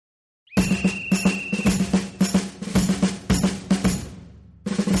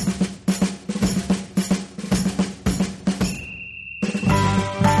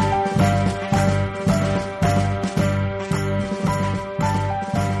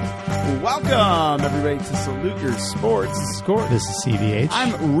Welcome, everybody, to Salute Your Sports. This is Court. This is CVH.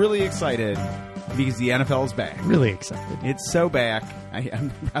 I'm really excited because the NFL is back. Really excited. It's so back.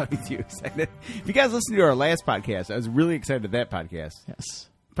 I'm probably too excited. If you guys listened to our last podcast, I was really excited at that podcast. Yes.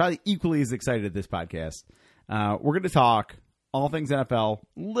 Probably equally as excited at this podcast. We're going to talk all things NFL, a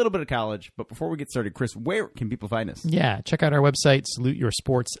little bit of college. But before we get started, Chris, where can people find us? Yeah, check out our website,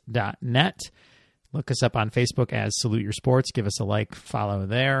 saluteyoursports.net. Look us up on Facebook as Salute Your Sports. Give us a like, follow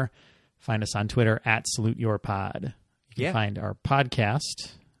there. Find us on Twitter at SaluteYourPod. You can find our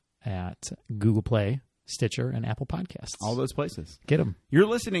podcast at Google Play, Stitcher, and Apple Podcasts. All those places. Get them. You're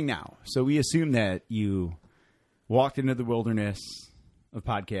listening now, so we assume that you walked into the wilderness of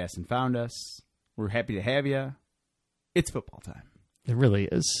podcasts and found us. We're happy to have you. It's football time. It really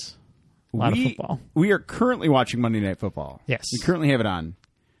is. A lot of football. We are currently watching Monday Night Football. Yes. We currently have it on.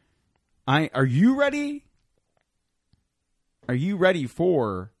 Are you ready? Are you ready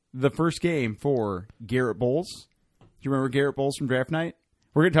for the first game for Garrett Bowles? Do you remember Garrett Bowles from draft night?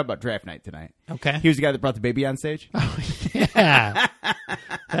 We're going to talk about draft night tonight. Okay. He was the guy that brought the baby on stage. Oh, yeah.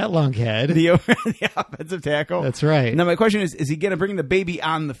 That lunkhead. The offensive tackle. That's right. Now, my question is he going to bring the baby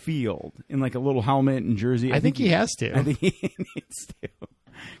on the field in like a little helmet and jersey? I think he has to. I think he needs to.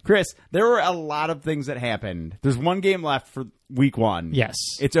 Chris, there were a lot of things that happened. There's one game left for week one. Yes.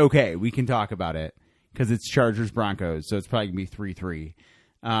 It's okay. We can talk about it because it's Chargers-Broncos, so it's probably going to be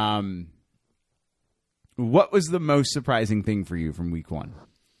 3-3. What was the most surprising thing for you from week one?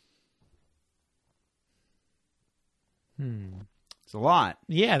 It's a lot.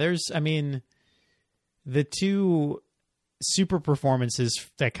 Yeah, the two super performances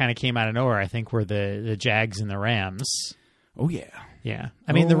that kind of came out of nowhere, I think, were the Jags and the Rams. Oh, yeah. Yeah.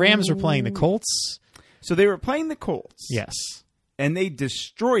 The Rams were playing the Colts. So they were playing the Colts. Yes. And they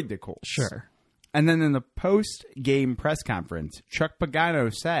destroyed the Colts. Sure. And then in the post-game press conference, Chuck Pagano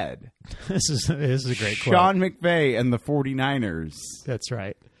said, This is a great quote. Sean McVay and the 49ers. That's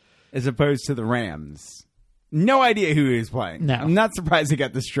right. As opposed to the Rams. No idea who he was playing. No. I'm not surprised he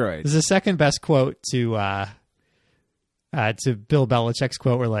got destroyed. This is the second best quote to Bill Belichick's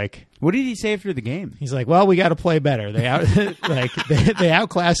quote where what did he say after the game? he's like, well, we got to play better. They they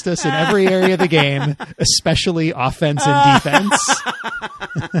outclassed us in every area of the game, especially offense and defense.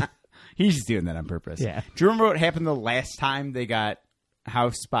 He's just doing that on purpose. Yeah. Do you remember what happened the last time they got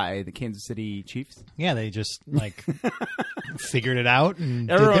housed by the Kansas City Chiefs? Yeah, they just figured it out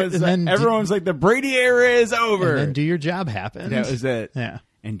and everyone's like, the Brady era is over. And then do your job happened. That was it. Yeah.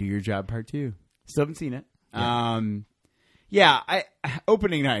 And do your job part two. Still haven't seen it. Yeah.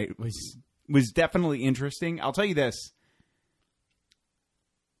 Opening night was definitely interesting. I'll tell you this.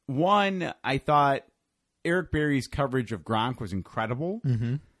 One, I thought Eric Berry's coverage of Gronk was incredible.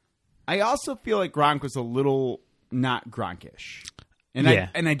 Mm-hmm. I also feel like Gronk was a little not Gronkish. And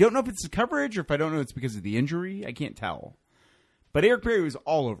I don't know if it's the coverage or if I don't know it's because of the injury. I can't tell. But Eric Berry was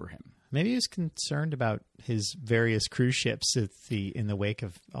all over him. Maybe he was concerned about his various cruise ships in the wake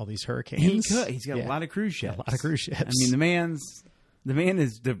of all these hurricanes. He could. He's got a lot of cruise ships. A lot of cruise ships. The man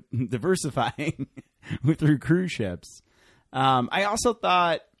is diversifying through cruise ships. I also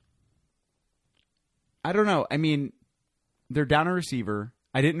thought, I don't know. They're down a receiver.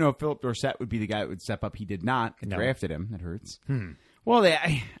 I didn't know if Philip Dorsett would be the guy that would step up. He did not. They drafted him. That hurts. Well,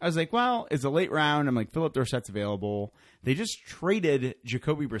 I was like, well, it's a late round. I'm like, Philip Dorsett's available. They just traded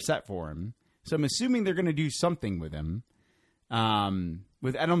Jacoby Brissett for him. So I'm assuming they're going to do something with him.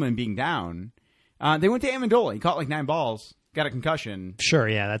 With Edelman being down. They went to Amendola. He caught 9 balls. Got a concussion. Sure,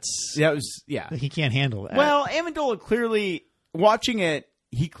 yeah. He can't handle that. Well, Amendola clearly, watching it,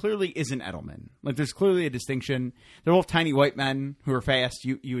 he clearly isn't Edelman. There's clearly a distinction. They're both tiny white men who are fast.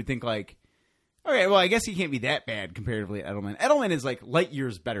 You would think okay, well, I guess he can't be that bad comparatively to Edelman. Edelman is light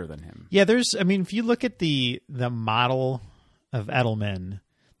years better than him. Yeah, if you look at the model of Edelman,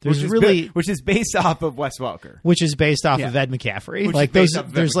 which is based off of Wes Welker. Which is based off of Ed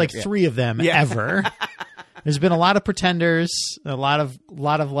McCaffrey. There's 3 of them ever. There's been a lot of pretenders, a lot of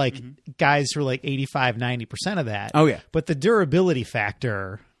guys who are 85, 90% of that. Oh, yeah. But the durability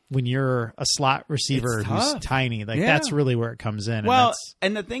factor when you're a slot receiver who's tiny, that's really where it comes in. Well,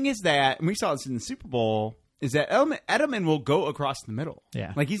 and the thing is that, and we saw this in the Super Bowl, is that Edelman will go across the middle.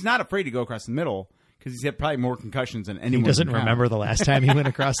 Yeah. He's not afraid to go across the middle because he's had probably more concussions than anyone. He doesn't remember the last time he went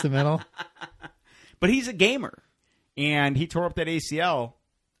across the middle. But he's a gamer. And he tore up that ACL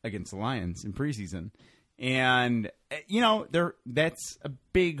against the Lions in preseason. And, that's a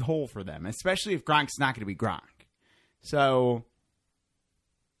big hole for them, especially if Gronk's not going to be Gronk. So,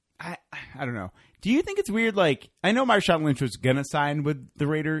 I don't know. Do you think it's weird? I know Marshawn Lynch was going to sign with the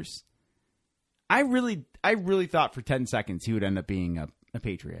Raiders. I really thought for 10 seconds he would end up being a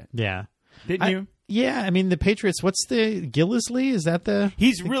Patriot. Yeah. Didn't you? Yeah, I mean, the Patriots, what's the Gillisley? Is that the...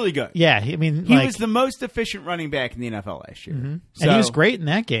 He's really good. Yeah, I mean... He was the most efficient running back in the NFL last year. Mm-hmm. So, and he was great in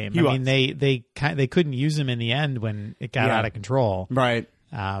that game. I mean, they couldn't use him in the end when it got out of control. Right.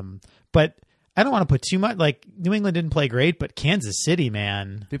 But I don't want to put too much... Like, New England didn't play great, but Kansas City,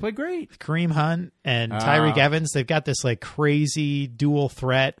 man... They played great. Kareem Hunt and Tyreek Evans, they've got this, like, crazy dual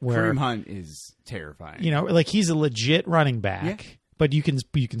threat where... Kareem Hunt is terrifying. You know, like, he's a legit running back. Yeah. But you can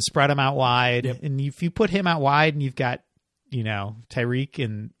spread him out wide, and if you put him out wide, and you've got Tyreek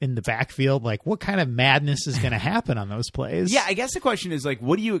in the backfield, like what kind of madness is going to happen on those plays? Yeah, I guess the question is like,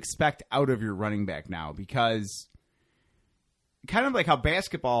 what do you expect out of your running back now? Because kind of like how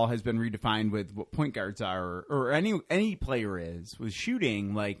basketball has been redefined with what point guards are, or any player is with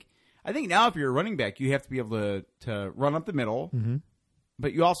shooting. Like I think now if you're a running back, you have to be able to run up the middle,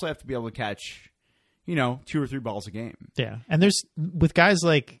 but you also have to be able to catch 2 or 3 balls a game. Yeah. And with guys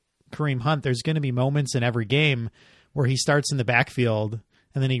like Kareem Hunt, there's going to be moments in every game where he starts in the backfield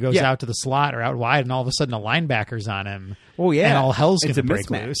and then he goes out to the slot or out wide and all of a sudden a linebacker's on him. Oh, yeah. And all hell's going to break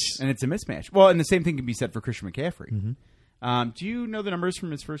loose. And it's a mismatch. Well, and the same thing can be said for Christian McCaffrey. Do you know the numbers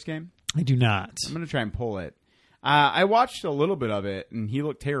from his first game? I do not. I'm going to try and pull it. I watched a little bit of it and he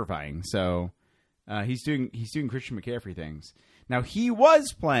looked terrifying. So he's doing Christian McCaffrey things. Now, he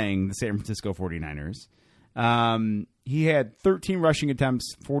was playing the San Francisco 49ers. He had 13 rushing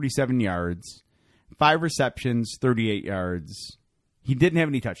attempts, 47 yards, 5 receptions, 38 yards. He didn't have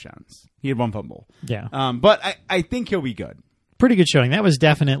any touchdowns. He had 1 fumble. Yeah. But I think he'll be good. Pretty good showing. That was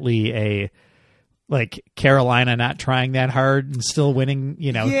definitely Carolina not trying that hard and still winning,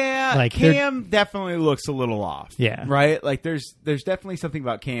 Yeah, like Cam definitely looks a little off. Yeah. Right? Like there's definitely something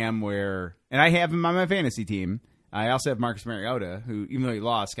about Cam where, and I have him on my fantasy team. I also have Marcus Mariota, who, even though he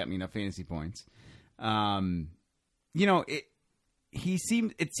lost, got me enough fantasy points. It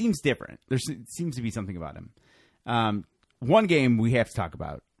seems different. It seems to be something about him. One game we have to talk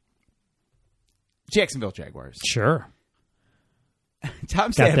about. Jacksonville Jaguars. Sure.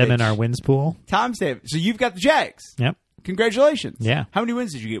 Tom Savage. Got them in our wins pool. Tom Savage. So you've got the Jags. Yep. Congratulations. Yeah. How many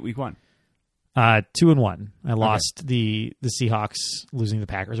wins did you get week 1? 2-1. I lost the Seahawks losing the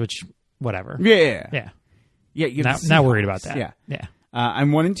Packers, which, whatever. Yeah. Not worried about that. Yeah.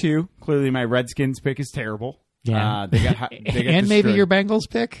 I'm 1-2. Clearly, my Redskins pick is terrible. Yeah. They got and destroyed. Maybe your Bengals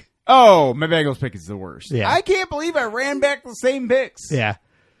pick. Oh, my Bengals pick is the worst. Yeah. I can't believe I ran back the same picks. Yeah.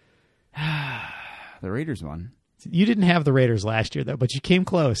 The Raiders won. You didn't have the Raiders last year though, but you came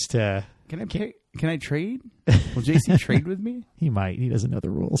close to. Can I trade? Will JC trade with me? He might. He doesn't know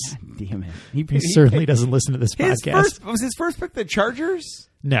the rules. Damn it. He certainly doesn't listen to this podcast. Was his first pick the Chargers?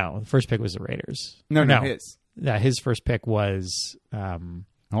 No, the first pick was the Raiders. No, his. Yeah, his first pick was. Hold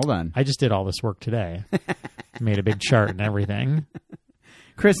on. I just did all this work today. Made a big chart and everything.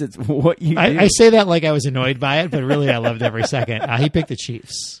 Chris, it's what you do. I say that like I was annoyed by it, but really I loved every second. He picked the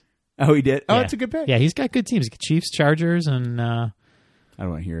Chiefs. Oh, he did? Oh, yeah. That's a good pick. Yeah, he's got good teams. Chiefs, Chargers, and... I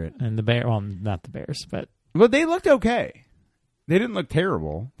don't want to hear it. And the Bears. Well, not the Bears, but... Well, they looked okay. They didn't look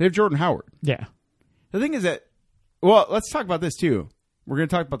terrible. They have Jordan Howard. Yeah. The thing is that... Well, let's talk about this, too. We're going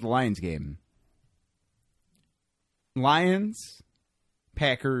to talk about the Lions game. Lions,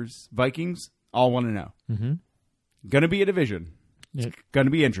 Packers, Vikings, all 1-0. Mm-hmm. Going to be a division. It's going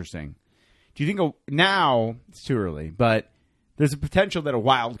to be interesting. Do you think... Now, it's too early, but... There's a potential that a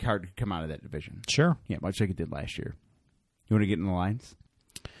wild card could come out of that division. Sure. Yeah, much like it did last year. You want to get in the lines?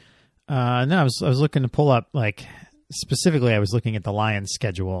 No, I was looking to pull up, specifically I was looking at the Lions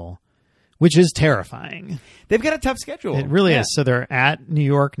schedule, which is terrifying. They've got a tough schedule. It really is. So they're at New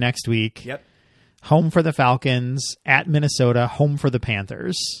York next week. Yep. Home for the Falcons, at Minnesota, home for the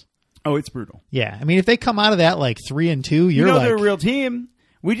Panthers. Oh, it's brutal. Yeah. I mean, if they come out of that 3-2, you're they're a real team.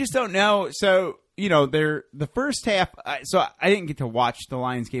 We just don't know. So... they're the first half. So I didn't get to watch the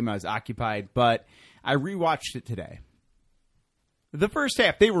Lions game. I was occupied, but I rewatched it today. The first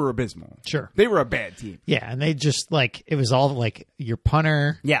half, they were abysmal. Sure. They were a bad team. Yeah, and they just, it was all, your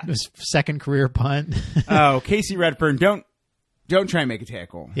punter. Yeah. His second career punt. Oh, Casey Redfern, don't try and make a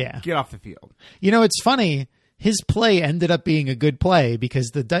tackle. Yeah. Get off the field. It's funny. His play ended up being a good play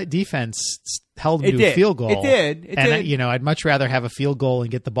because the defense held him to a field goal. It did. I'd much rather have a field goal and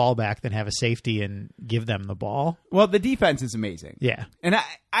get the ball back than have a safety and give them the ball. Well, the defense is amazing. Yeah. And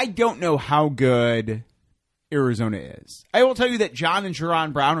I don't know how good Arizona is. I will tell you that John and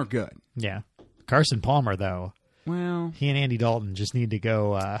Jerron Brown are good. Yeah. Carson Palmer, though. Well. He and Andy Dalton just need to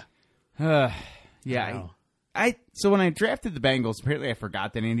go. Yeah. So when I drafted the Bengals, apparently I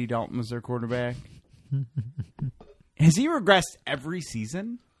forgot that Andy Dalton was their quarterback. Has he regressed every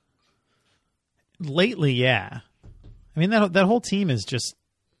season? Lately, yeah. I mean, that whole team is just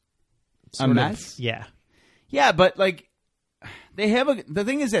a mess. Yeah. Yeah, but like the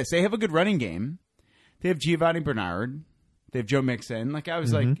thing is this, they have a good running game. They have Giovanni Bernard. They have Joe Mixon. Like I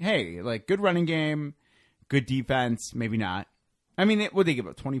was like, hey, like good running game, good defense, maybe not. I mean, would they give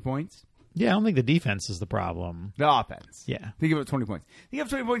up 20 points? Yeah, I don't think the defense is the problem. The offense. Yeah. They give up 20 points. They give up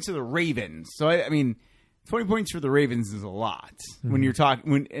 20 points to the Ravens. So, I mean, 20 points for the Ravens is a lot. When you're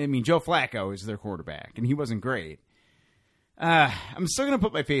talking, Joe Flacco is their quarterback, and he wasn't great. I'm still going to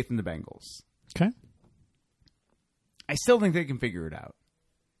put my faith in the Bengals. Okay. I still think they can figure it out.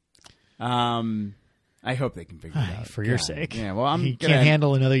 I hope they can figure it out. For your sake. Yeah, well, he can't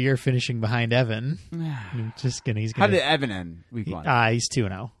handle another year finishing behind Evan. He's gonna. How did Evan end week 1? He's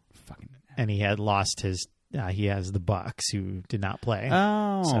 2-0. Fucking. And he had lost his. He has the Bucks, who did not play.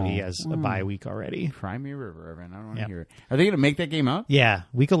 Oh, so he has a bye week already. Cry me a river, Evan. I don't want to hear it. Are they going to make that game up? Yeah,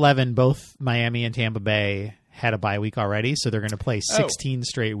 week 11, both Miami and Tampa Bay had a bye week already, so they're going to play 16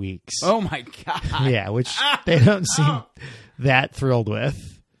 straight weeks. Oh my god! Yeah, which they don't seem that thrilled with.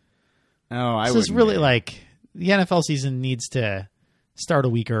 Oh, I. This is really like the NFL season needs to start a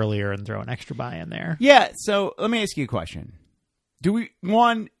week earlier and throw an extra bye in there. Yeah. So let me ask you a question: Do we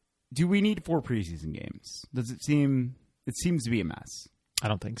need 4 preseason games? Does it seem? It seems to be a mess. I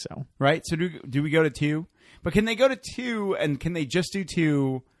don't think so. Right. So do we go to 2? But can they go to 2 and can they just do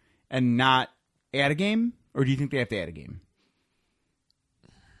 2 and not add a game, or do you think they have to add a game?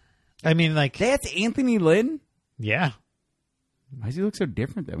 I mean, like that's Anthony Lynn. Yeah. Why does he look so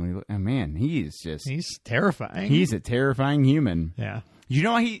different than when he look? Oh man, he's terrifying. He's a terrifying human. Yeah. Do you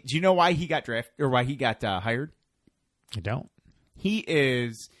know why he got drafted or why he got hired? I don't. He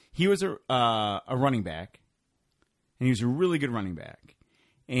was a running back, and he was a really good running back,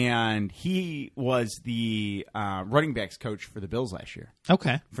 and he was the running backs coach for the Bills last year.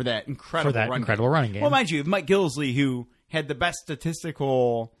 Okay. For that incredible running game. Well, mind you, Mike Gillisley, who had the best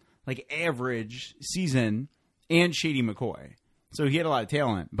statistical average season, and Shady McCoy. So he had a lot of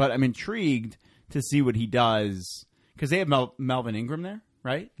talent, but I'm intrigued to see what he does because they have Melvin Ingram there,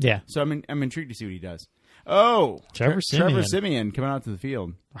 right? Yeah. So I'm intrigued to see what he does. Oh, Trevor Siemian coming out to the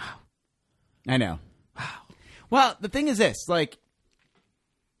field. Wow. I know. Wow. Well, the thing is this, Brock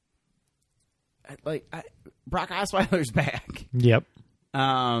Osweiler's back. Yep.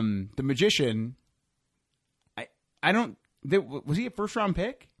 The magician. I don't. Was he a first round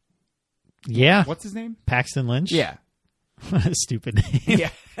pick? Yeah. What's his name? Paxton Lynch. Yeah. What a stupid name. Yeah.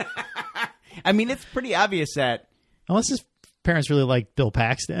 I mean, it's pretty obvious that unless his parents really like Bill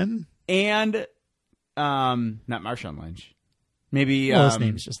Paxton and not Marshawn Lynch. Maybe his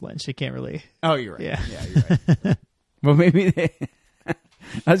name's just Lynch. He can't really. Oh, you're right. Yeah, you're right. Well, maybe they.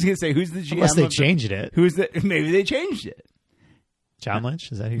 I was going to say, who's the GM? Unless they changed it. Maybe they changed it. John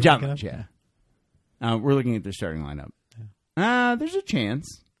Lynch? Is that who you're John Lynch? Yeah. We're looking at their starting lineup. Yeah. There's a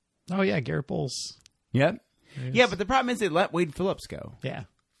chance. Oh yeah, Garrett Bowles. Yep. Yeah, but the problem is they let Wade Phillips go. Yeah.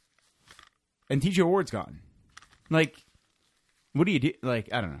 And TJ Ward's gone. What do you do? I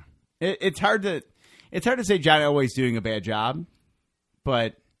don't know. It's hard to say John Elway's doing a bad job,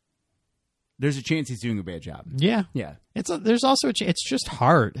 but there's a chance he's doing a bad job. Yeah. Yeah. There's also a chance. It's just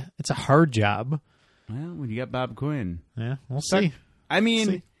hard. It's a hard job. Well, when you got Bob Quinn. Yeah, we'll see. I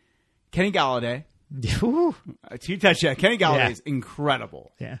mean, Kenny Galladay. 2 touchdowns. Kenny Galladay is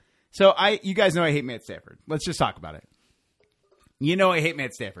incredible. Yeah. So you guys know I hate Matt Stafford. Let's just talk about it. You know I hate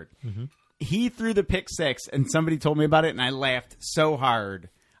Matt Stafford. Mm-hmm. He threw the pick 6, and somebody told me about it, and I laughed so hard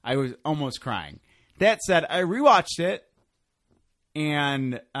I was almost crying. That said, I rewatched it,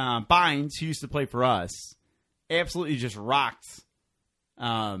 and Bynes, who used to play for us, absolutely just rocked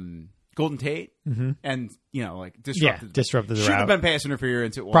Golden Tate, and disrupted. Disrupted the route. Should have been pass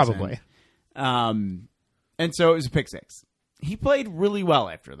interference. It wasn't. Probably. And so it was a pick 6. He played really well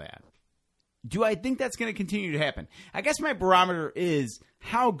after that. Do I think that's going to continue to happen? I guess my barometer is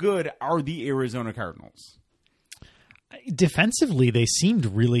how good are the Arizona Cardinals? Defensively, they seemed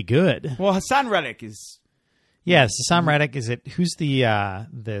really good. Well, Hassan Reddick is. Yes, Hassan Reddick. Is it who's the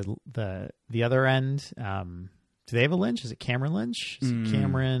other end? Do they have a Lynch? Is it Cameron Lynch? Is it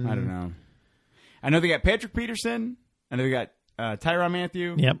Cameron? I don't know. I know they got Patrick Peterson. I know they got Tyrann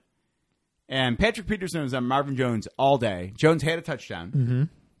Mathieu. Yep. And Patrick Peterson was on Marvin Jones all day. Jones had a touchdown. Mm-hmm.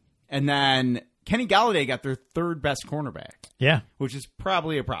 And then Kenny Galladay got their 3rd best cornerback. Yeah. Which is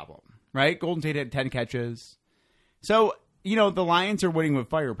probably a problem, right? Golden Tate had 10 catches. So, the Lions are winning with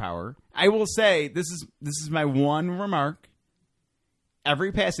firepower. I will say, this is my one remark.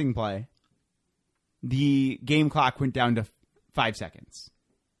 Every passing play, the game clock went down to 5 seconds.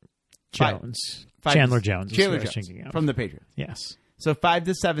 Chandler Jones. Chandler Jones from the Patriots. Yes. So 5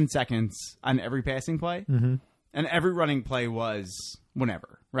 to 7 seconds on every passing play. Mm-hmm. And every running play was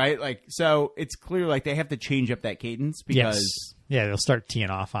whenever, right? Like, so it's clear like they have to change up that cadence because they'll start teeing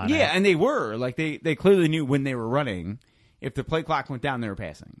off on it. Yeah, and they were like they clearly knew when they were running. If the play clock went down, they were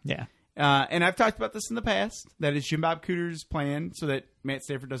passing. Yeah. And I've talked about this in the past. That is Jim Bob Cooter's plan so that Matt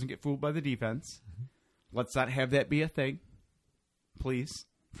Stafford doesn't get fooled by the defense. Mm-hmm. Let's not have that be a thing. Please,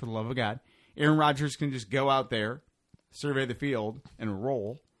 for the love of God. Aaron Rodgers can just go out there, survey the field, and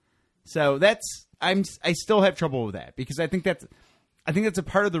roll. So I still have trouble with that because I think that's a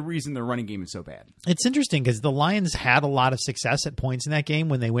part of the reason their running game is so bad. It's interesting because the Lions had a lot of success at points in that game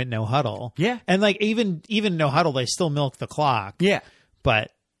when they went no huddle. Yeah. And like even no huddle, they still milk the clock. Yeah.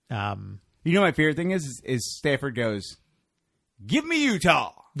 But you know my favorite thing is Stafford goes, "Give me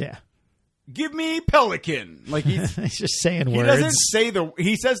Utah." Yeah. "Give me Pelican." Like he's just saying he words. Doesn't say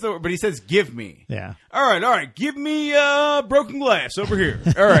he says but he says "give me." Yeah. All right. Give me broken glass over here.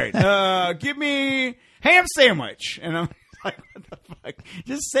 All right. Give me ham sandwich. And I'm like, what the fuck?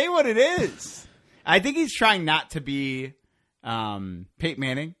 Just say what it is. I think he's trying not to be Peyton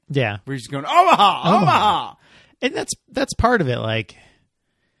Manning. Yeah. Where he's going, Omaha. And that's part of it. Like,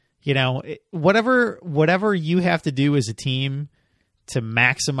 you know, whatever you have to do as a team to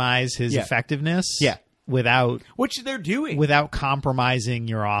maximize his effectiveness. Yeah. Which they're doing. Without compromising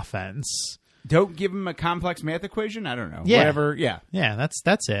your offense. Don't give him a complex math equation. I don't know. Yeah. Whatever. Yeah. Yeah,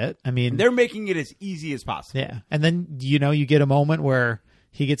 that's it. I mean, they're making it as easy as possible. Yeah. And then, you know, you get a moment where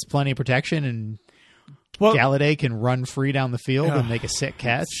he gets plenty of protection and Galladay can run free down the field and make a sick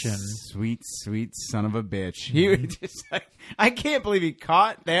catch. And sweet son of a bitch. He just I can't believe he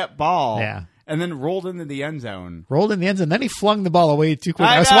caught that ball. Yeah. And then rolled into the end zone. Then he flung the ball away too quick.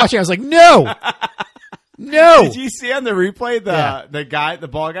 I was watching. I was like, no. No. Did you see on the replay the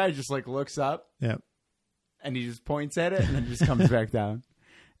ball guy just like looks up? Yeah. And he just points at it and then just comes back down.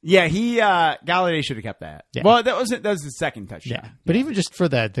 Yeah, Galladay should have kept that. Yeah. Well, that was the second touchdown. Yeah. But even just for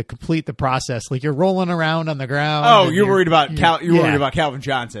to complete the process, like you're rolling around on the ground. Oh, you're worried about worried about Calvin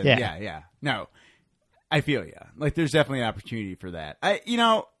Johnson. Yeah. Yeah. No. I feel you. Like there's definitely an opportunity for that.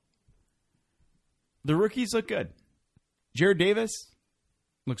 The rookies look good. Jared Davis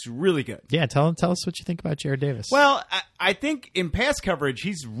looks really good. Yeah, tell us what you think about Jared Davis. Well, I think in pass coverage,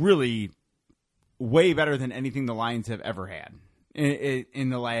 he's really way better than anything the Lions have ever had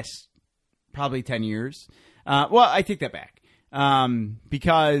in the last probably 10 years. Well, I take that back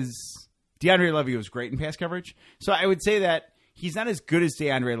because DeAndre Levy was great in pass coverage. So I would say that he's not as good as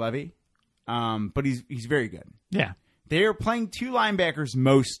DeAndre Levy, but he's very good. Yeah. They are playing two linebackers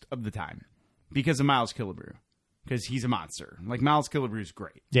most of the time because of Miles Killebrew. Because he's a monster. Like, Miles Killebrew is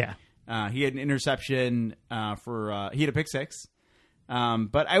great. Yeah. He had an interception he had a pick six.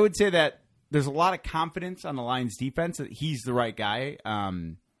 But I would say that there's a lot of confidence on the Lions defense that he's the right guy,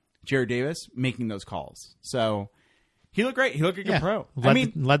 Jared Davis, making those calls. So he looked great. He looked like a pro.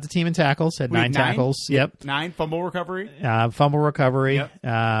 Led the team in tackles, had 9 tackles. Yep. 9 fumble recovery. Yep.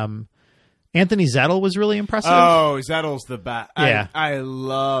 Anthony Zettel was really impressive. Oh, Zettel's the best. Yeah. I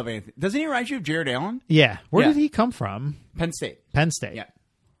love Anthony. Doesn't he remind you of Jared Allen? Yeah. Where did he come from? Penn State. Yeah.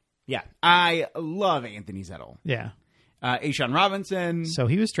 Yeah. I love Anthony Zettel. Yeah. A'Shawn Robinson. So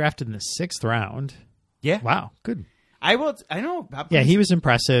he was drafted in the 6th round. Yeah. Wow. Good. I know. Yeah, he was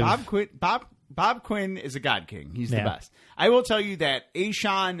impressive. Bob Quinn is a God King. He's the best. I will tell you that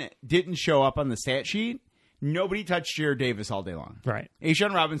A'Shawn didn't show up on the stat sheet. Nobody touched Jared Davis all day long. Right.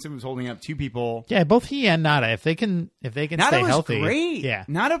 A'Shawn Robinson was holding up 2 people. Yeah, both he and Nada. If they can Nada stay was healthy. Great. Yeah.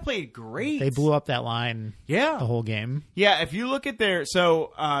 Nada played great. They blew up that line the whole game. Yeah, if you look at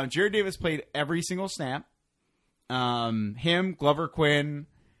Jared Davis played every single snap. Him, Glover Quinn,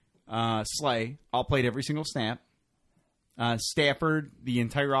 Slay all played every single snap. Stafford, the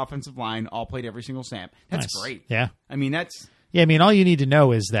entire offensive line, all played every single snap. That's great. Yeah. I mean, that's... Yeah, I mean, all you need to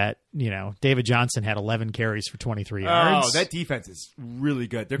know is that, David Johnson had 11 carries for 23 yards. Oh, that defense is really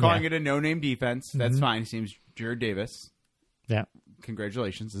good. They're calling it a no-name defense. That's fine. His name's Jared Davis. Yeah.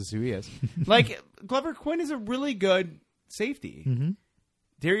 Congratulations. This is who he is. Like, Glover Quinn is a really good safety. Mm-hmm.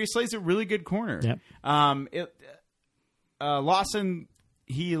 Darius Slay's a really good corner. Yep. Lawson,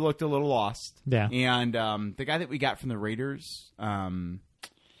 he looked a little lost. Yeah. And the guy that we got from the Raiders,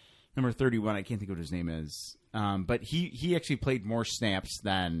 number 31, I can't think of what his name is. But he actually played more snaps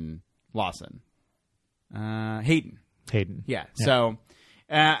than Lawson. Hayden. Yeah. So,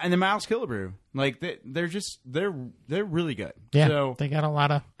 and then Miles Killebrew, like they're really good. Yeah. So they got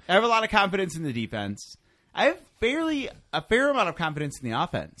I have a lot of confidence in the defense. I have a fair amount of confidence in the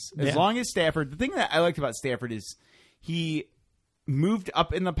offense. As long as Stafford, the thing that I liked about Stafford is he moved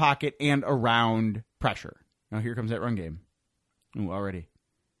up in the pocket and around pressure. Now here comes that run game. Ooh, already.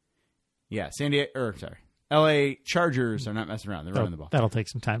 Yeah, L.A. Chargers are not messing around. They're running the ball. That'll take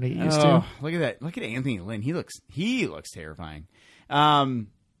some time to get used to. Look at that. Look at Anthony Lynn. He looks terrifying.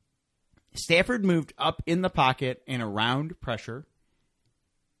 Stafford moved up in the pocket and around pressure.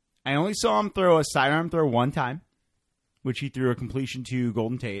 I only saw him throw a sidearm throw one time, which he threw a completion to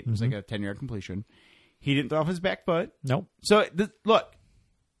Golden Tate. It was like a 10-yard completion. He didn't throw off his back foot. Nope. So, look,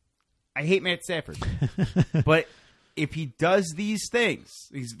 I hate Matt Stafford. But if he does these things,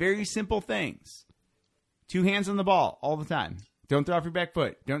 these very simple things, 2 hands on the ball all the time. Don't throw off your back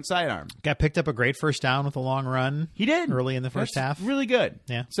foot. Don't sidearm. Got picked up a great first down with a long run. He did. Early in the first half. Really good.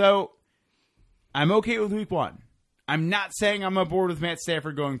 Yeah. So, I'm okay with week 1. I'm not saying I'm aboard with Matt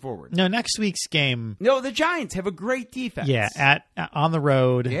Stafford going forward. No, next week's game. No, the Giants have a great defense. Yeah, on the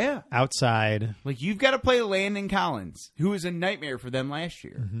road. Yeah. Outside. Like, you've got to play Landon Collins, who was a nightmare for them last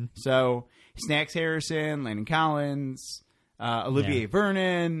year. Mm-hmm. So, Snacks Harrison, Landon Collins, Olivier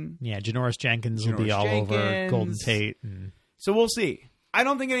Vernon. Yeah, Janoris Jenkins will be all over Golden Tate. So, we'll see. I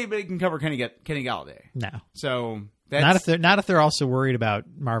don't think anybody can cover Kenny Galladay. No. So... Not if they're also worried about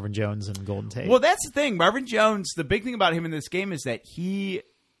Marvin Jones and Golden Tate. Well, that's the thing. Marvin Jones, the big thing about him in this game is that he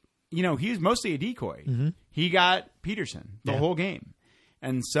was mostly a decoy. Mm-hmm. He got Peterson the whole game.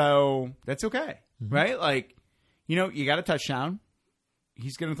 And so that's okay, right? Like, you got a touchdown.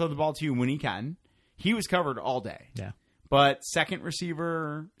 He's going to throw the ball to you when he can. He was covered all day. Yeah. But second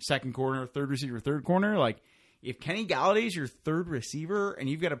receiver, second corner, third receiver, third corner, like, if Kenny Galladay's your third receiver and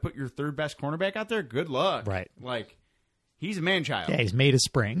you've got to put your third best cornerback out there, good luck. Right. Like, he's a man-child. Yeah, he's made of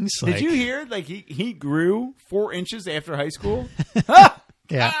springs. Did you hear? Like, he grew 4 inches after high school. Yeah.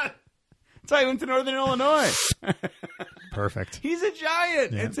 That's why he went to Northern Illinois. Perfect. He's a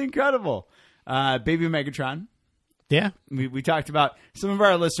giant. Yeah. It's incredible. Baby Megatron. Yeah. We talked about, some of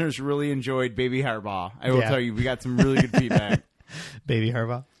our listeners really enjoyed Baby Harbaugh. I will tell you, we got some really good feedback. Baby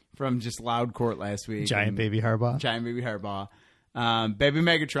Harbaugh. From just Loud Court last week. Giant Baby Harbaugh. Baby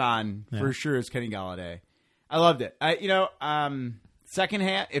Megatron, for sure, is Kenny Galladay. I loved it. Second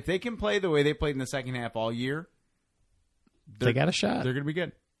half, if they can play the way they played in the second half all year, they got a shot. They're going to be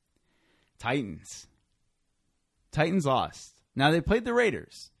good. Titans lost. Now, they played the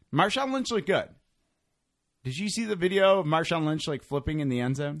Raiders. Marshawn Lynch looked good. Did you see the video of Marshawn Lynch, like, flipping in the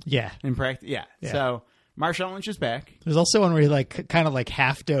end zone? Yeah. In practice? Yeah. So, Marshawn Lynch is back. There's also one where he, kind of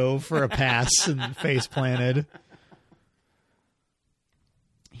half dove for a pass and face planted.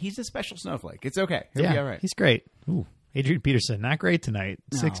 He's a special snowflake. It's okay. He'll be all right. He's great. Ooh, Adrian Peterson, not great tonight.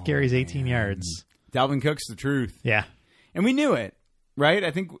 6 carries, 18 yards. Dalvin Cook's the truth. Yeah. And we knew it, right? I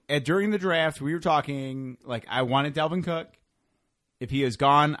think during the draft, we were talking, I wanted Dalvin Cook. If he is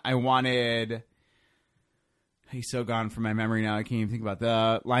gone, I wanted... He's so gone from my memory now, I can't even think about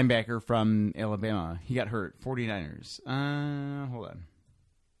the linebacker from Alabama. He got hurt. 49ers. Hold on.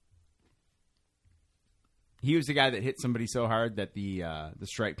 He was the guy that hit somebody so hard that the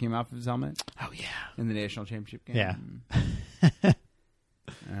stripe came off of his helmet. Oh, yeah. In the national championship game. Yeah.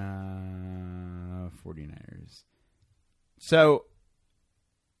 49ers. So,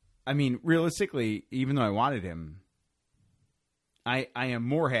 I mean, realistically, even though I wanted him, I am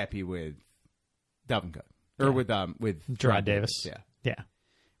more happy with Dalvin Cook. Or with Gerard Davis. Yeah.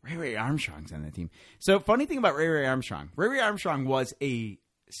 Ray Armstrong's on that team. So, funny thing about Ray Armstrong. Ray Armstrong was a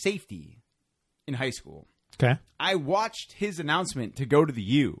safety in high school. Okay. I watched his announcement to go to the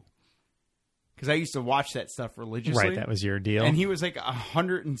U because I used to watch that stuff religiously. Right, that was your deal. And he was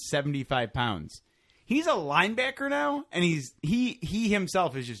 175 pounds. He's a linebacker now, and he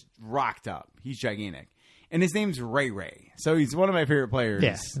himself is just rocked up. He's gigantic. And his name's Ray. So he's one of my favorite players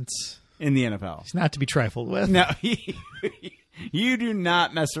in the NFL. He's not to be trifled with. No, you do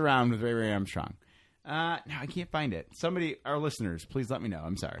not mess around with Ray Armstrong. No, I can't find it. Somebody, our listeners, please let me know.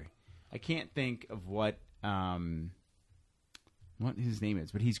 I'm sorry. I can't think of what his name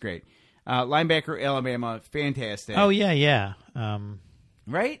is, but he's great. Linebacker, Alabama, fantastic. Oh, yeah.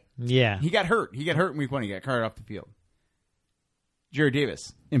 Right? Yeah. He got hurt. He got hurt in week 1. He got carted off the field. Jared Davis,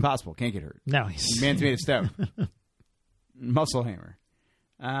 impossible. Can't get hurt. No. Man's made of stone. Muscle hammer.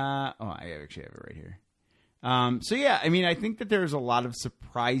 I actually have it right here. So, yeah, I mean, I think that there's a lot of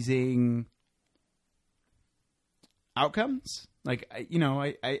surprising outcomes.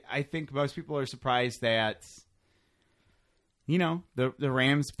 I think most people are surprised that, the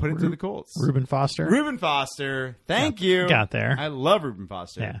Rams put it to the Colts. Reuben Foster. Thank you. Got there. I love Reuben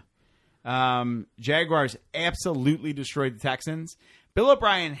Foster. Yeah. Jaguars absolutely destroyed the Texans. Bill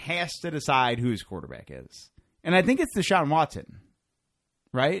O'Brien has to decide who his quarterback is. And I think it's Deshaun Watson.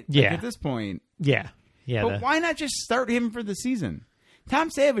 Right? Yeah. At this point. Yeah. But why not just start him for the season? Tom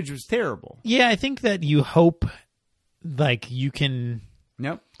Savage was terrible. Yeah, I think that you hope like you can.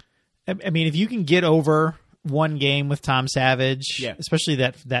 Nope. I mean, if you can get over one game with Tom Savage, Yeah. especially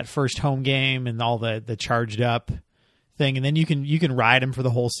that first home game and all the charged up thing, and then you can ride him for the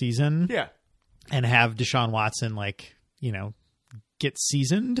whole season. Yeah. And have Deshaun Watson get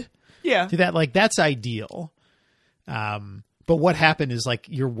seasoned. Yeah. Do that, like, that's ideal. But what happened is like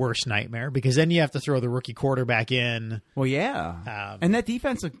your worst nightmare, because then you have to throw the rookie quarterback in. Well, yeah. And that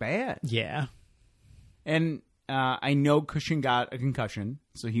defense looked bad. Yeah. And I know Cushing got a concussion,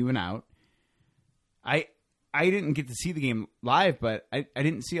 so he went out. I didn't get to see the game live, but I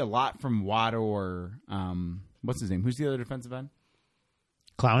didn't see a lot from Watt or what's his name? Who's the other defensive end?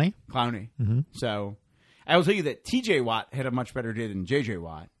 Clowney. Mm-hmm. So I will tell you that T.J. Watt had a much better day than J.J.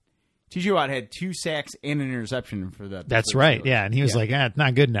 Watt. T.J. Watt had 2 sacks and an interception for the. That's right. Yeah, and he was like, it's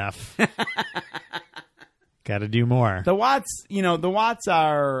not good enough. Got to do more. The Watts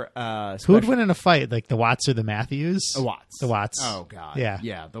are. Who would win in a fight? Like the Watts or the Matthews? The Watts. The Watts. Oh God.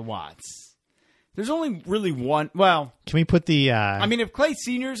 Yeah, the Watts. There's only really one. Well, can we put the? I mean, if Clay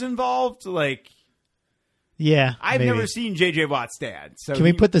Senior's involved, like. Yeah, I've never seen J.J. Watt's dad. So can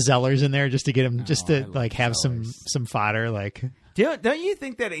we put the Zellers in there just to get him, have some fodder? Like, don't you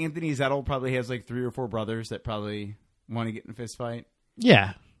think that Anthony Zettel probably has like 3 or 4 brothers that probably want to get in a fist fight?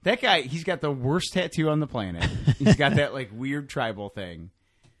 Yeah, that guy. He's got the worst tattoo on the planet. He's got that like weird tribal thing.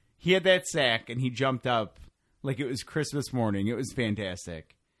 He had that sack and he jumped up like it was Christmas morning. It was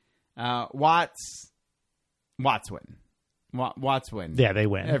fantastic. Watts win. Watts win. Yeah, they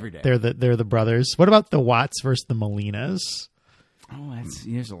win every day. They're the brothers. What about the Watts versus the Molinas? Oh,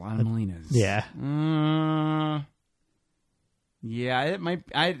 there's a lot of Molinas. Yeah. Yeah, it might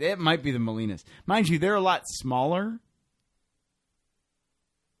be the Molinas. Mind you, they're a lot smaller.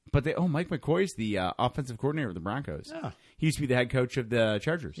 But Mike McCoy's the offensive coordinator of the Broncos. Oh. He used to be the head coach of the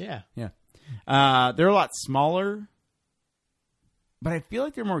Chargers. Yeah. They're a lot smaller, but I feel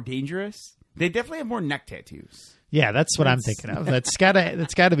like they're more dangerous. They definitely have more neck tattoos. Yeah, that's what I'm thinking of. That's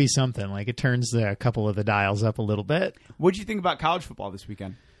gotta be something. Like it turns a couple of the dials up a little bit. What'd you think about college football this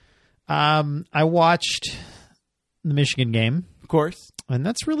weekend? I watched the Michigan game, of course, and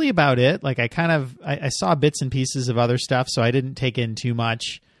that's really about it. Like I saw bits and pieces of other stuff, so I didn't take in too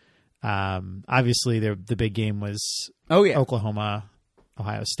much. Obviously, the big game was Oklahoma,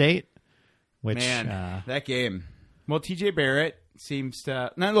 Ohio State. Which that game. Well, TJ Barrett seems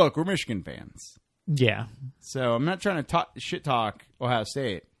to now look. We're Michigan fans. Yeah. So I'm not trying to shit talk Ohio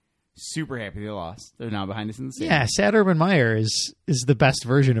State. Super happy they lost. They're now behind us in the season. Yeah, sad Urban Meyer is the best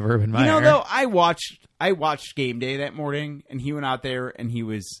version of Urban Meyer. Though I watched game day that morning, and he went out there and he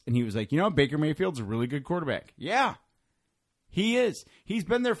was like, Baker Mayfield's a really good quarterback. Yeah, he is. He's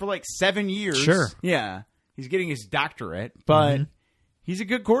been there for like 7 years. Sure. Yeah, he's getting his doctorate, but he's a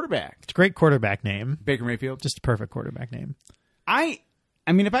good quarterback. It's a great quarterback name, Baker Mayfield. Just a perfect quarterback name.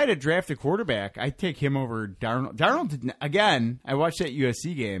 I mean, if I had to draft a quarterback, I'd take him over Darnold. Darnold did again. I watched that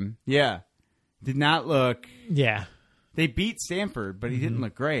USC game. Yeah, did not look. Yeah, they beat Stanford, but he didn't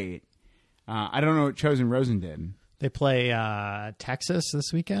look great. I don't know what Chosen Rosen did. They play Texas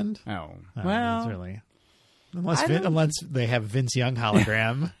this weekend. Oh, well, really, unless they have Vince Young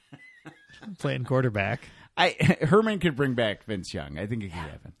hologram playing quarterback. Herman could bring back Vince Young. I think it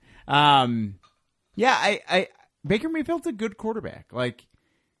could happen. Baker Mayfield's a good quarterback. Like.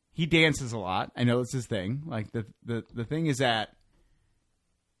 He dances a lot. I know it's his thing. Like the thing is that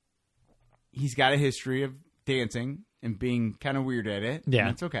he's got a history of dancing and being kind of weird at it. Yeah,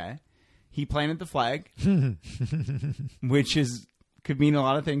 that's okay. He planted the flag, which could mean a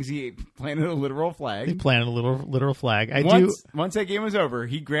lot of things. He planted a literal flag. He planted a literal flag. Once that game was over,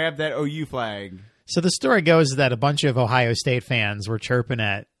 he grabbed that OU flag. So the story goes that a bunch of Ohio State fans were chirping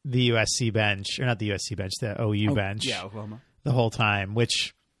at the USC bench, or not the USC bench, the OU bench. Yeah, Oklahoma. The whole time,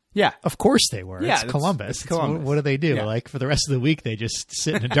 which. Yeah, of course they were. Yeah, it's Columbus. It's Columbus. What do they do? Yeah. Like for the rest of the week, they just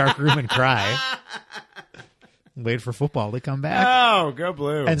sit in a dark room and cry, wait for football to come back. Oh, go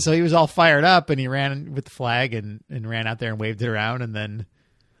blue! And so he was all fired up, and he ran with the flag and ran out there and waved it around. And then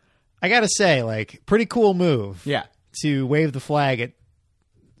I got to say, like, pretty cool move. Yeah, to wave the flag at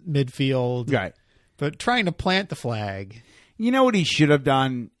midfield. Right, but trying to plant the flag. You know what he should have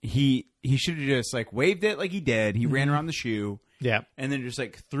done? He should have just like waved it like he did. He ran around the shoe. Yeah, and then just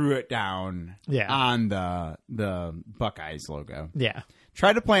like threw it down. Yeah. On the Buckeyes logo. Yeah,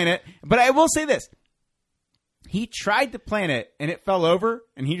 tried to plant it, but I will say this: he tried to plant it and it fell over,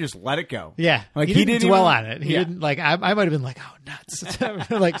 and he just let it go. Yeah, like he didn't dwell on it. He didn't like. I might have been like, oh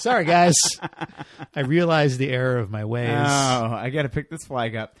nuts! Like, sorry guys, I realized the error of my ways. Oh, I got to pick this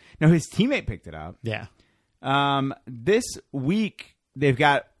flag up. No, his teammate picked it up. Yeah. This week they've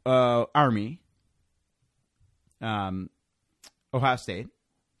got Army. Ohio State.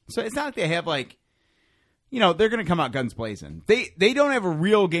 So it's not like they have like, they're going to come out guns blazing. They don't have a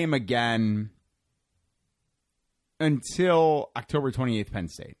real game again until October 28th, Penn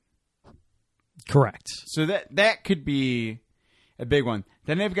State. Correct. So that could be a big one.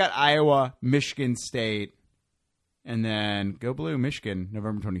 Then they've got Iowa, Michigan State, and then Go Blue, Michigan,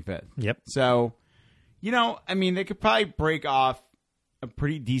 November 25th. Yep. So, they could probably break off a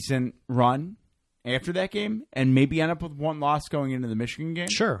pretty decent run after that game and maybe end up with one loss going into the Michigan game.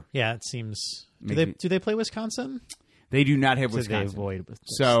 Sure. Yeah, it seems. Do they play Wisconsin? They do not have Wisconsin. They avoid.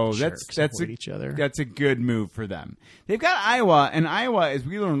 So that's each other. That's a good move for them. They've got Iowa, and Iowa, as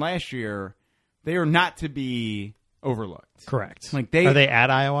we learned last year, they are not to be overlooked. Correct. Like are they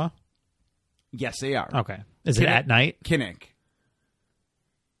at Iowa? Yes, they are. Okay. Is it at night? Kinnick.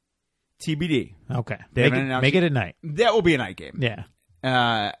 TBD. Okay. Make it at night. That will be a night game. Yeah.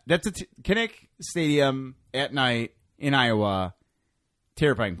 That's Kinnick Stadium at night in Iowa.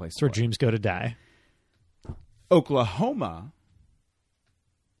 Terrifying place. That's where dreams go to die. Oklahoma.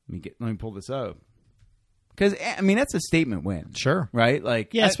 Let me pull this up. Because that's a statement win. Sure. Right?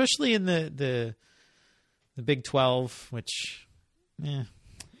 Like especially in the Big 12, which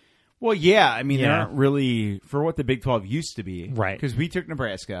Well, yeah. They aren't really for what the Big 12 used to be. Right. Because we took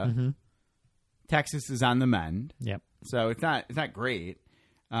Nebraska. Mm-hmm. Texas is on the mend. Yep. So it's not great.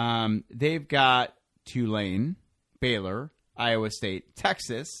 They've got Tulane, Baylor, Iowa State,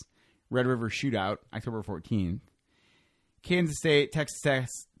 Texas, Red River Shootout, October 14th. Kansas State,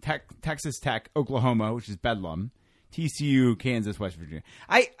 Texas Tech, Oklahoma, which is Bedlam. TCU, Kansas, West Virginia.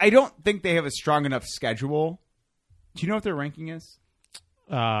 I don't think they have a strong enough schedule. Do you know what their ranking is?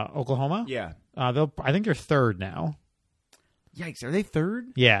 Oklahoma? Yeah. I think they're third now. Yikes. Are they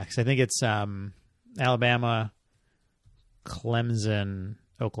third? Yeah, because I think it's Alabama, Clemson,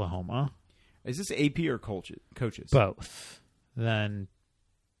 Oklahoma. Is this AP or coaches? Both. Then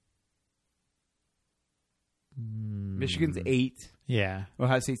Michigan's 8. Yeah.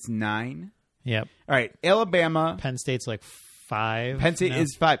 Ohio State's 9. Yep. All right. Alabama. Penn State's like 5. Penn State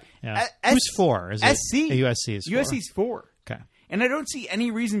is 5. Yeah. Who's 4? Is it SC? USC is 4. USC's 4. Okay. And I don't see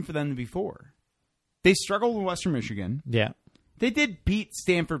any reason for them to be 4. They struggled with Western Michigan. Yeah. They did beat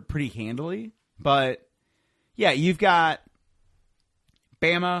Stanford pretty handily, but yeah, you've got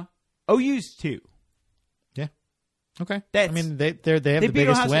Bama. OU's 2. Yeah. Okay. They have the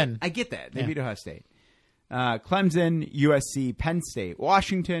biggest win. I get that. They beat Ohio State. Clemson, USC, Penn State,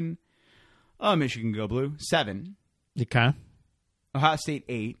 Washington, Michigan Go Blue, 7. Okay. Ohio State,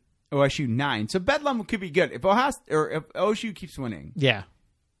 8. OSU, 9. So Bedlam could be good if OSU keeps winning. Yeah.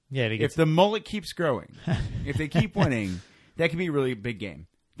 Yeah. If the mullet keeps growing, if they keep winning, that could be a really big game.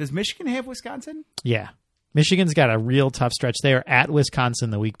 Does Michigan have Wisconsin? Yeah. Michigan's got a real tough stretch. They are at Wisconsin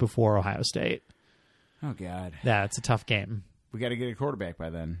the week before Ohio State. Oh, God. Yeah, it's a tough game. We got to get a quarterback by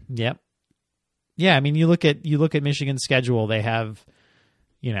then. Yep. Yeah, you look at Michigan's schedule. They have,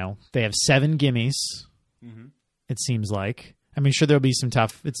 they have 7 gimmies. Mm-hmm. It seems like. Sure there'll be some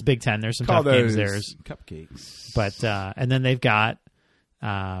tough. It's Big Ten. There's some tough games there. Cupcakes. But and then they've got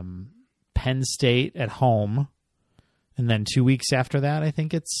Penn State at home, and then 2 weeks after that, I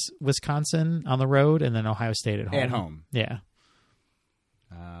think it's Wisconsin on the road, and then Ohio State at home. At home. Yeah.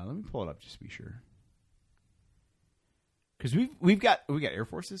 Let me pull it up just to be sure. Because we got Air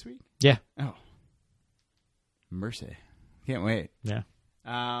Force this week. Yeah. Oh. Mercy. Can't wait. Yeah.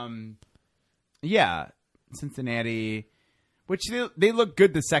 Yeah. Cincinnati, which they look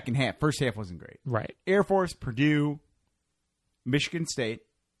good the second half. First half wasn't great. Right. Air Force, Purdue, Michigan State.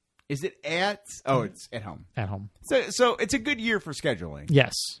 Is it at? Oh, it's at home. At home. So it's a good year for scheduling.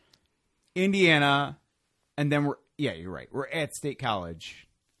 Yes. Indiana, and then you're right. We're at State College.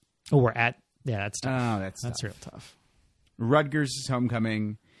 Oh, we're at. Yeah, that's tough. Oh, that's tough. Real tough. Rutgers is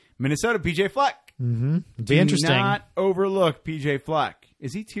homecoming. Minnesota, PJ Fleck. Mm-hmm. Be interesting. Do not overlook PJ Fleck.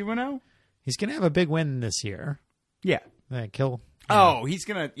 Is he 2-0? He's going to have a big win this year. Yeah. Kill. He's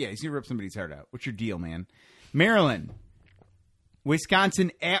going to rip somebody's heart out. What's your deal, man? Maryland,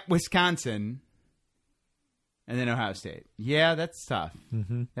 Wisconsin at Wisconsin, and then Ohio State. Yeah, that's tough.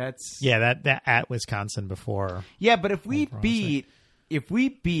 Mm-hmm. That's that at Wisconsin before. Yeah, but if we beat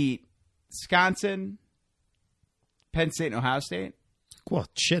Wisconsin, Penn State, and Ohio State, well,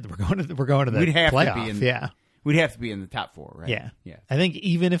 shit, we're going to the playoff. We'd have to be in the top 4, right? Yeah. Yeah. I think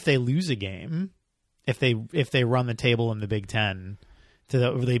even if they lose a game, if they run the table in the Big Ten,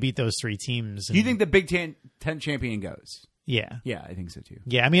 they beat those 3 teams. Do you think the Big Ten champion goes? Yeah. Yeah, I think so too.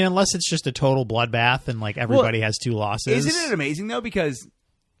 Yeah, unless it's just a total bloodbath and everybody has 2 losses. Isn't it amazing though? Because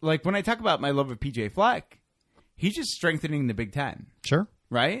when I talk about my love of PJ Fleck, he's just strengthening the Big Ten. Sure.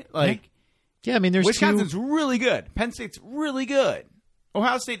 Right? Yeah, I mean, there's Wisconsin's really good. Penn State's really good.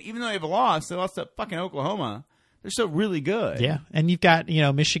 Ohio State, even though they have a loss, they lost to fucking Oklahoma. They're still really good. Yeah, and you've got,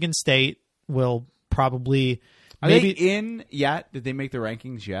 Michigan State will probably... Are they in yet? Did they make the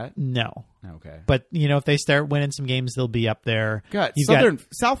rankings yet? No. Okay. But, if they start winning some games, they'll be up there. God,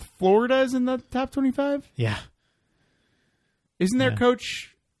 South Florida is in the top 25? Yeah. Isn't their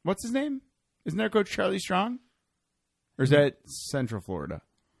coach, what's his name? Isn't their coach Charlie Strong? Or is that Central Florida?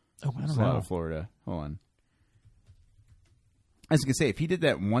 Oh, I don't South know. Florida. Hold on. I was going to say, if he did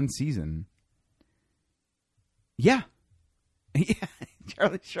that one season. Yeah. Yeah.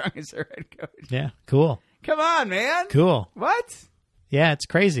 Charlie Strong is their head coach. Yeah, cool. Come on, man. Cool. What? Yeah, it's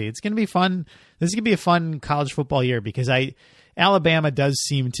crazy. It's going to be fun. This is going to be a fun college football year because Alabama does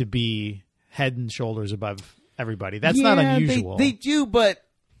seem to be head and shoulders above everybody. That's not unusual. They do, but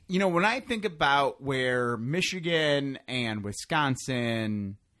when I think about where Michigan and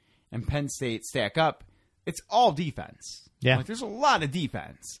Wisconsin and Penn State stack up, it's all defense. Yeah. Like, there's a lot of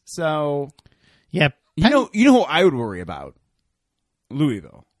defense. So, yeah, you know who I would worry about?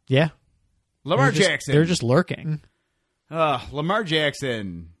 Louisville. Yeah. Lamar Jackson. They're just lurking. Lamar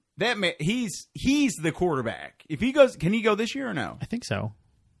Jackson. That man, he's the quarterback. If he goes, can he go this year or no? I think so.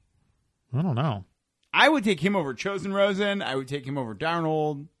 I don't know. I would take him over Chosen Rosen. I would take him over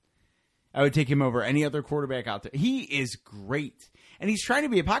Darnold. I would take him over any other quarterback out there. He is great. And he's trying to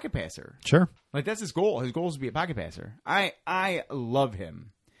be a pocket passer. Sure. Like, that's his goal. His goal is to be a pocket passer. I love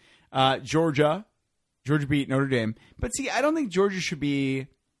him. Georgia beat Notre Dame. But see, I don't think Georgia should be...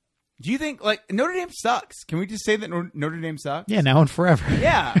 Do you think, Notre Dame sucks? Can we just say that Notre Dame sucks? Yeah, now and forever.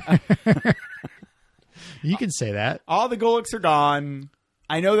 Yeah. You can say that. All the Golics are gone.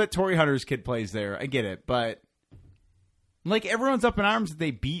 I know that Torrey Hunter's kid plays there. I get it. But, everyone's up in arms that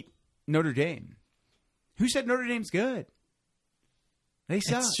they beat Notre Dame. Who said Notre Dame's good? They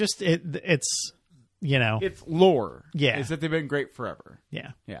suck. It's just, it's lore. Yeah. It's that they've been great forever.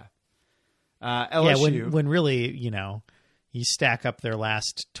 Yeah. Yeah. LSU. Yeah, when really, you stack up their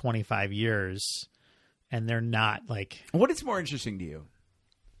last 25 years and they're not What is more interesting to you?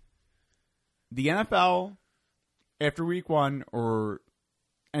 The NFL after week 1 or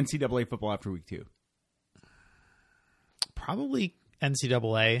NCAA football after week 2? Probably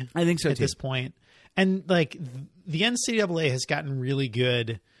NCAA. I think so at this point. And the NCAA has gotten really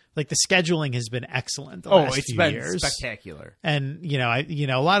good. The scheduling has been excellent the last few years. It's been spectacular. And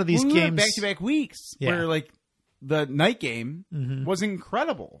a lot of these games back-to-back weeks where the night game was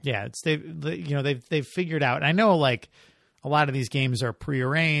incredible. Yeah, they've figured out. I know a lot of these games are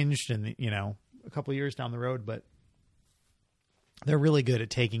prearranged and a couple of years down the road, but they're really good at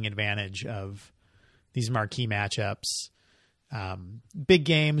taking advantage of these marquee matchups. Big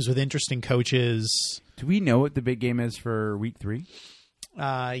games with interesting coaches. Do we know what the big game is for week 3?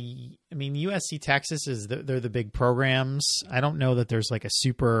 USC Texas they're the big programs. I don't know that there's a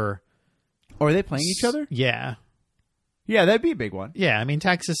super. Or are they playing each other? Yeah. Yeah, that'd be a big one. Yeah,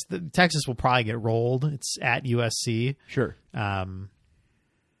 Texas will probably get rolled. It's at USC. Sure.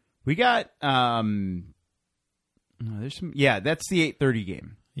 We got there's some. Yeah, that's the 8:30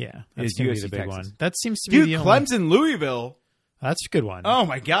 game. Yeah, that's going to be the big one. That seems to be the Clemson, Louisville. That's a good one. Oh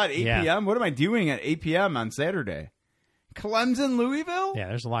my God, 8 p.m. What am I doing at 8 p.m. on Saturday? Clemson, Louisville. Yeah,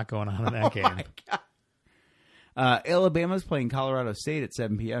 there's a lot going on in that game. My God. Alabama's playing Colorado State at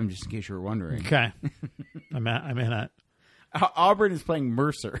 7 p.m. Just in case you were wondering. Okay, I'm in it. Auburn is playing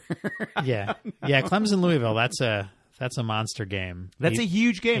Mercer. Yeah. Clemson, Louisville. That's a monster game. That's a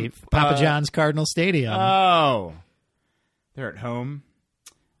huge game. Papa John's Cardinal Stadium. Oh, they're at home.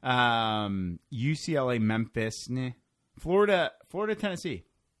 UCLA, Memphis, Florida, Tennessee.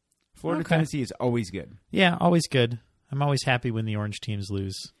 Tennessee is always good. Yeah, always good. I'm always happy when the orange teams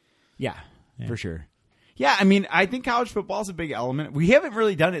lose. Yeah, for sure. Yeah, I think college football is a big element. We haven't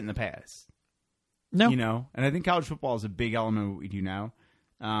really done it in the past. No. And I think college football is a big element of what we do now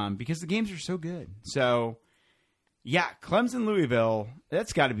because the games are so good. So, yeah, Clemson, Louisville,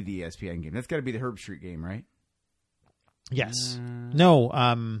 that's got to be the ESPN game. That's got to be the Herb Street game, right? Yes. No.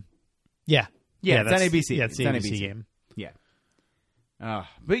 Yeah. Yeah, it's on ABC. Yeah, it's the ABC game. Yeah.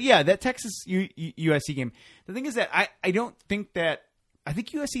 But yeah, that Texas USC game. The thing is that I don't think that I think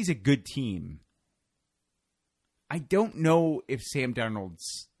USC is a good team. I don't know if Sam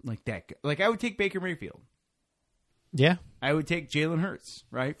Darnold's that good. I would take Baker Mayfield. Yeah. I would take Jalen Hurts,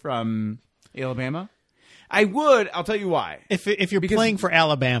 right, from Alabama. I would. I'll tell you why. If you're playing for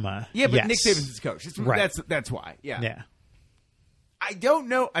Alabama. Yeah, but yes. Nick Saban's his coach. Right. That's why. Yeah. Yeah. I don't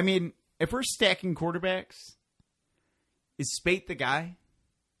know. If we're stacking quarterbacks, is Spate the guy?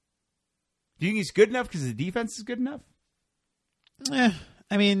 Do you think he's good enough because the defense is good enough?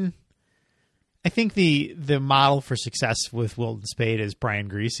 I think the model for success with Wilton Spade is Brian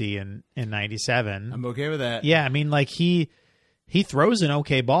Greasy in 97. I'm okay with that. Yeah, I mean, like he throws an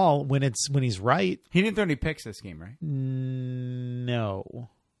okay ball when he's right. He didn't throw any picks this game, right? No,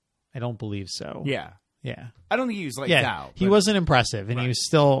 I don't believe so. Yeah. Yeah. I don't think he was like out. He wasn't impressive, and he was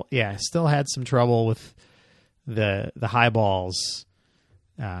still had some trouble with the high balls.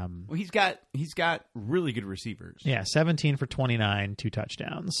 Well, he's got really good receivers. Yeah, 17 for 29, 2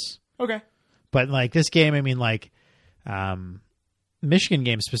 touchdowns. Okay. But like this game, I mean, like Michigan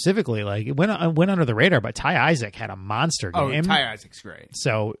game specifically, like it went under the radar. But Ty Isaac had a monster game. Oh, Ty Isaac's great.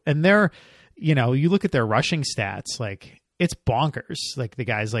 So, and they're, you look at their rushing stats, like it's bonkers. Like the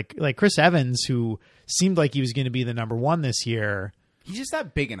guys like Chris Evans, who seemed like he was going to be the number one this year. He's just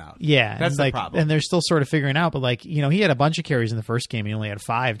not big enough. Yeah, that's the problem. And they're still sort of figuring out. But like, he had a bunch of carries in the first game. He only had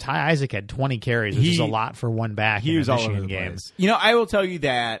 5. Ty Isaac had 20 carries, which is a lot for one back. He was all over the game. I will tell you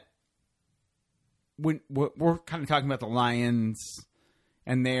that when we're kind of talking about the Lions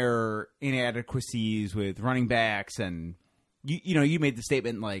and their inadequacies with running backs, and you made the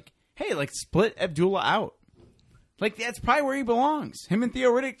statement like, hey, like split Abdullah out. Like that's probably where he belongs. Him and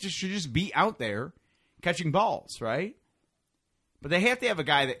Theo Riddick should just be out there catching balls, right? But they have to have a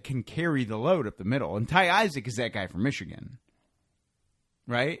guy that can carry the load up the middle. And Ty Isaac is that guy from Michigan.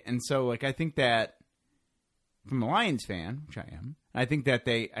 Right? And so, like, I think that from a Lions fan, which I am, I think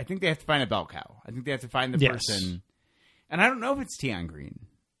they have to find a bell cow. I think they have to find the person. And I don't know if it's Tion Green.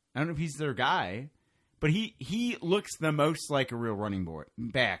 I don't know if he's their guy. But he looks the most like a real running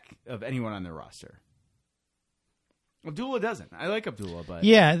back of anyone on their roster. Abdullah doesn't. I like Abdullah, but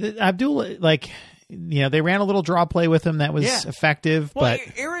Abdullah, like, they ran a little draw play with him that was effective. Well,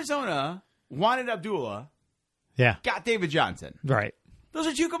 but Arizona wanted Abdullah. Yeah, got David Johnson. Right. Those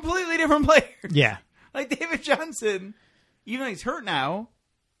are two completely different players. Yeah, like David Johnson, even though he's hurt now,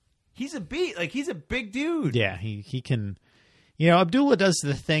 he's a beat. Like he's a big dude. Yeah, he can. Abdullah does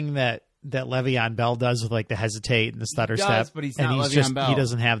the thing that Le'Veon Bell does with like the hesitate and the stutter step, but he's not Le'Veon Bell. He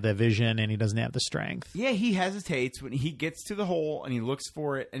doesn't have the vision and he doesn't have the strength. Yeah, he hesitates when he gets to the hole and he looks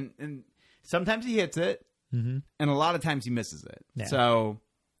for it, and sometimes he hits it, and a lot of times he misses it. Yeah. So,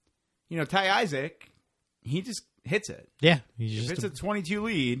 Ty Isaac, he just hits it. Yeah, if it's a 22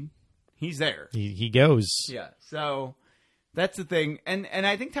 lead, he's there. He goes. Yeah. So that's the thing, and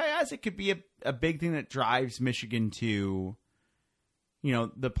I think Ty Isaac could be a big thing that drives Michigan to,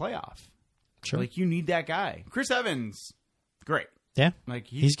 the playoff. Sure. Like, you need that guy. Chris Evans, great. Yeah. Like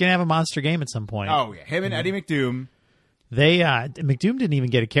he's going to have a monster game at some point. Oh, yeah. Him and Eddie McDoom. McDoom didn't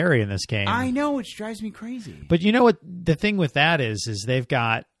even get a carry in this game. I know, which drives me crazy. But you know what? The thing with that is they've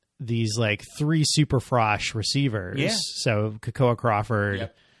got these, like, 3 super frosh receivers. Yeah. So, Kakoa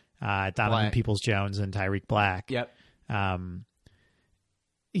Crawford, Donovan Peoples-Jones, and Tyreek Black. Yep.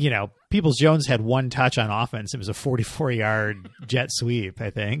 Peoples-Jones had 1 touch on offense. It was a 44-yard jet sweep, I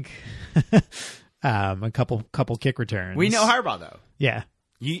think. A couple kick returns. We know Harbaugh, though. Yeah.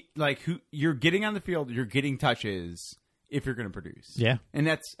 You're getting on the field, you're getting touches if you're going to produce. Yeah. And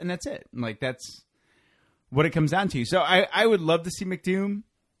that's it. Like, that's what it comes down to. So I would love to see McDoom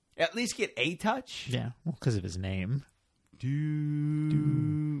at least get a touch. Yeah. Well, because of his name.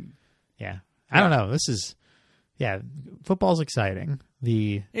 Doom. Yeah. I don't know. This is... Yeah, football's exciting.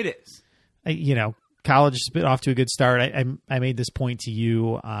 It is. College has been off to a good start. I made this point to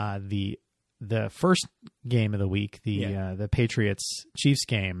you. The first game of the week, the Patriots Chiefs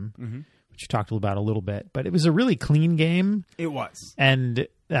game, which we talked about a little bit, but it was a really clean game. It was. And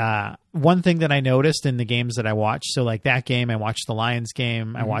one thing that I noticed in the games that I watched, so like that game, I watched the Lions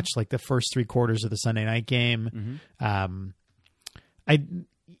game, I watched like the first 3 quarters of the Sunday night game.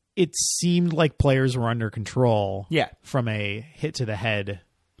 It seemed like players were under control from a hit to the head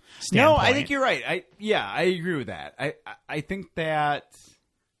standpoint. No, I think you're right. I agree with that. I think that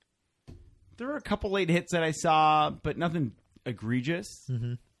there were a couple late hits that I saw, but nothing egregious.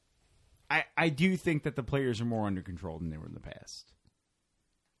 Mm-hmm. I do think that the players are more under control than they were in the past.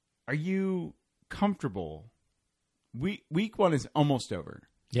 Are you comfortable? Week 1 is almost over.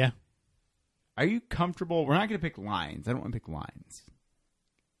 Yeah. Are you comfortable? We're not going to pick lines. I don't want to pick lines.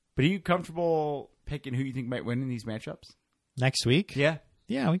 But are you comfortable picking who you think might win in these matchups? Next week? Yeah.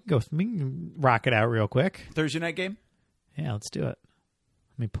 Yeah, we can rock it out real quick. Thursday night game? Yeah, let's do it.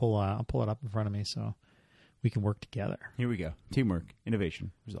 Let me I'll pull it up in front of me so we can work together. Here we go. Teamwork,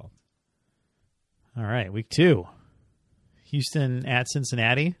 innovation, results. All right, week 2. Houston at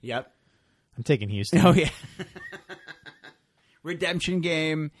Cincinnati. Yep. I'm taking Houston. Oh, yeah. Redemption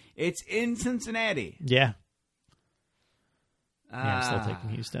game. It's in Cincinnati. Yeah. Yeah, I'm still taking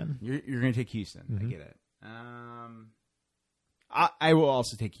Houston. You're going to take Houston. I get it. I will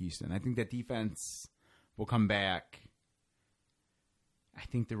also take Houston. I think that defense will come back. I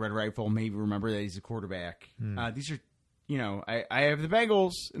think the Red Rifle maybe remember that he's a quarterback. These are, I have the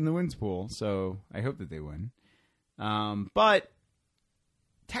Bengals in the wins pool, so I hope that they win. But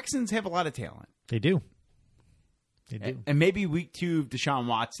Texans have a lot of talent. They do. They do. And maybe week 2 of Deshaun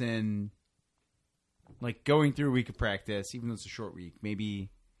Watson, like going through a week of practice, even though it's a short week, maybe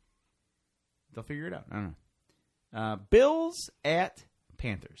they'll figure it out. I don't know. Bills at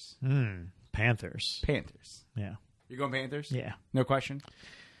Panthers. Panthers. Yeah. You're going Panthers? Yeah. No question?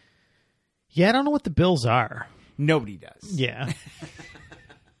 Yeah, I don't know what the Bills are. Nobody does. Yeah.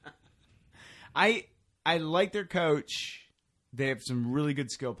 I like their coach. They have some really good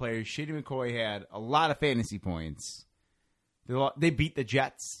skill players. Shady McCoy had a lot of fantasy points. They beat the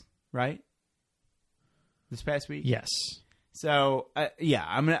Jets, right? This past week? Yes. So,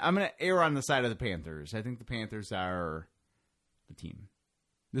 I'm gonna err on the side of the Panthers. I think the Panthers are the team.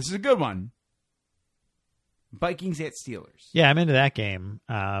 This is a good one. Vikings at Steelers. Yeah, I'm into that game.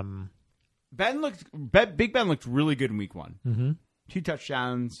 Big Ben looked really good in week 1. Mm-hmm. 2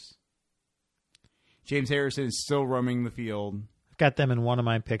 touchdowns. James Harrison is still roaming the field. I've got them in one of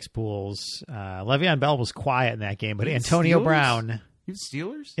my picks pools. Le'Veon Bell was quiet in that game, but Antonio Brown. You have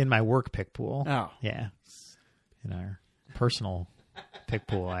Steelers? In my work pick pool. Oh. Yeah. In our personal pick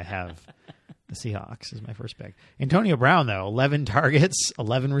pool, I have the Seahawks as my first pick. Antonio Brown, though, 11 targets,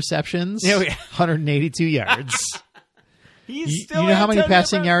 11 receptions, 182 yards. He's still you know how many Antonio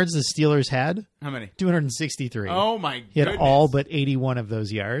passing Brown? yards the Steelers had? How many? 263. Oh, my goodness. He had all but 81 of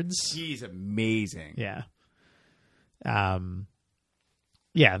those yards. He's amazing. Yeah.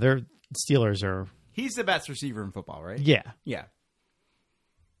 Yeah, their Steelers are... He's the best receiver in football, right? Yeah. Yeah.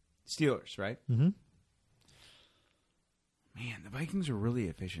 Steelers, right? Mm-hmm. Man, the Vikings are really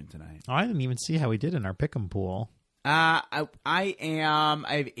efficient tonight. Oh, I didn't even see how we did in our pick'em pool. I have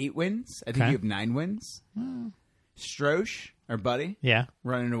 8 wins. I think you have 9 wins. Strosh, our buddy. Yeah.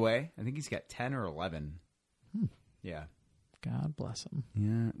 Running away. I think he's got 10 or 11. Yeah. God bless him.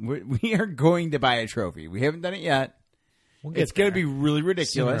 Yeah. We are going to buy a trophy. We haven't done it yet. It's going to be really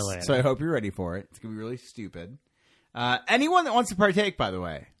ridiculous, so I hope you're ready for it. It's going to be really stupid. Anyone that wants to partake, by the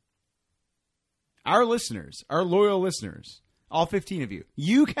way, our listeners, our loyal listeners, all 15 of you,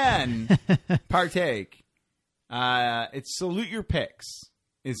 you can partake. It's Salute Your Picks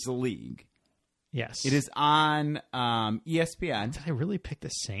is the league. Yes. It is on ESPN. Did I really pick the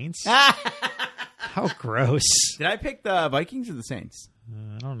Saints? How gross. Did I pick the Vikings or the Saints?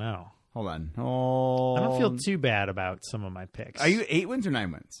 I don't know. Hold on. I don't feel too bad about some of my picks. Are you 8 wins or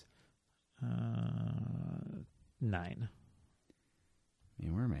 9 wins? 9. Yeah,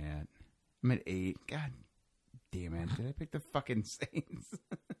 where am I at? I'm at 8. God damn it. Did I pick the fucking Saints?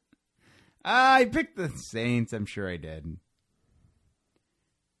 I picked the Saints. I'm sure I did.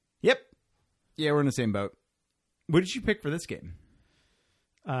 Yep. Yeah, we're in the same boat. What did you pick for this game?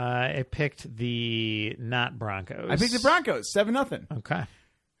 I picked the not Broncos. I picked the Broncos. 7-0. Okay.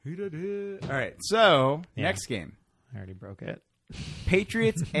 All right. So, next game. I already broke it.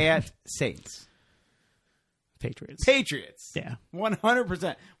 Patriots at Saints. Patriots. Yeah.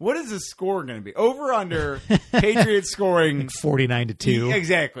 100%. What is the score going to be? Over, under, Patriots scoring. Like 49-2.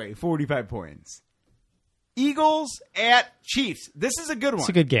 Exactly. 45 points. Eagles at Chiefs. This is a good one. It's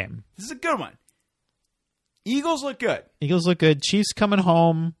a good game. This is a good one. Eagles look good. Eagles look good. Chiefs coming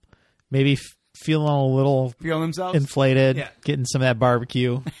home. Maybe feeling a little themselves inflated. Yeah. Getting some of that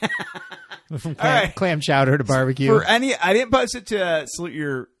barbecue. From clam chowder to barbecue. I didn't post it to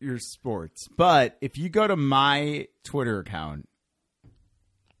Salute Your Sports, but if you go to my Twitter account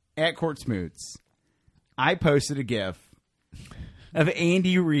at Court Smoots, I posted a GIF of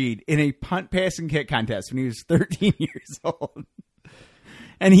Andy Reid in a punt, pass, and kick contest when he was 13 years old,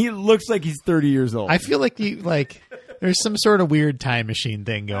 and he looks like he's 30 years old. I feel like there's some sort of weird time machine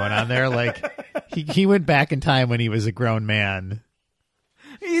thing going on there. Like he went back in time when he was a grown man.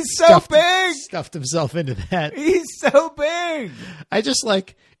 He's so big. Stuffed himself into that. He's so big. I just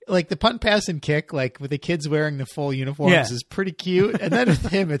like the punt, pass, and kick, like with the kids wearing the full uniforms is pretty cute. And then with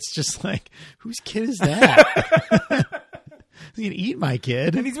him, it's just like, whose kid is that? He's going to eat my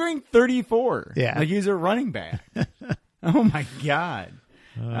kid. And he's wearing 34. Yeah. Like he's a running back. Oh, my God.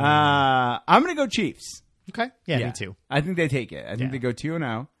 I'm going to go Chiefs. Okay. Yeah, me too. I think they take it. I think they go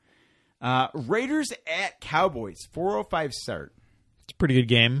 2-0. Raiders at Cowboys, 4:05 start. It's a pretty good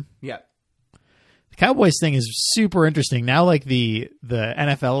game. Yeah. The Cowboys thing is super interesting. Now, like the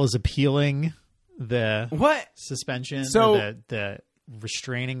NFL is appealing the suspension, so or the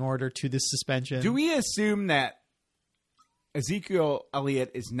restraining order to this suspension. Do we assume that Ezekiel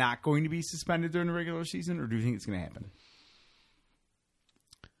Elliott is not going to be suspended during the regular season, or do you think it's going to happen?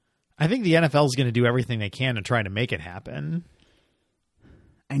 I think the NFL is going to do everything they can to try to make it happen.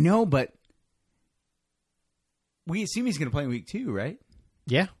 I know, but we assume he's going to play in week 2, right?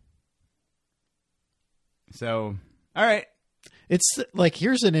 Yeah. So, all right. It's like,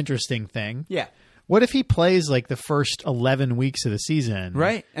 here's an interesting thing. Yeah. What if he plays like the first 11 weeks of the season?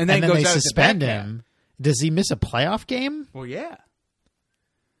 Right. And then they suspend him. Does he miss a playoff game? Well, yeah.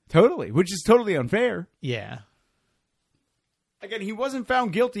 Totally. Which is totally unfair. Yeah. Again, he wasn't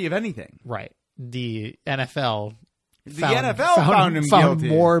found guilty of anything. Right. The NFL found him guilty.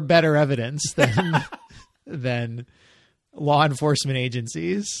 More better evidence than law enforcement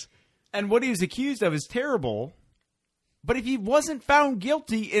agencies. And what he was accused of is terrible. But if he wasn't found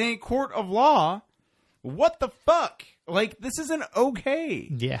guilty in a court of law, what the fuck? Like, this isn't okay.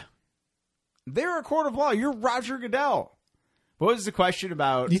 Yeah. They're a court of law. You're Roger Goodell. What was the question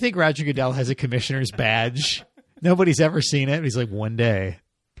about? Do you think Roger Goodell has a commissioner's badge? Nobody's ever seen it. He's like, one day.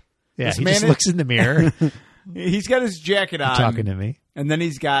 Yeah, he just looks in the mirror. He's got his jacket on. Talking to me. And then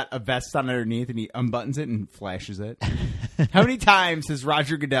he's got a vest on underneath, and he unbuttons it and flashes it. How many times has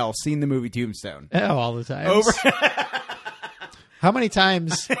Roger Goodell seen the movie Tombstone? Oh, all the time. Over. How many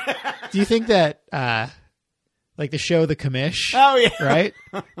times do you think that, like the show The Commish? Oh, yeah. Right?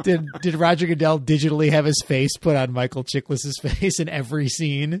 Did Roger Goodell digitally have his face put on Michael Chiklis' face in every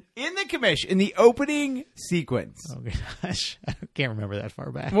scene? In The Commish, in the opening sequence. Oh, gosh. I can't remember that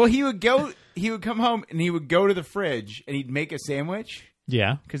far back. Well, he would come home, and he would go to the fridge, and he'd make a sandwich.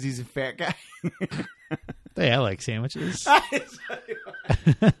 Yeah. Because he's a fat guy. Yeah, I like sandwiches.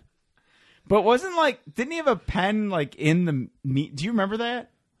 But didn't he have a pen like in the meat? Do you remember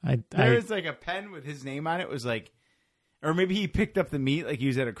that? There was like a pen with his name on it. It was like, or maybe he picked up the meat like he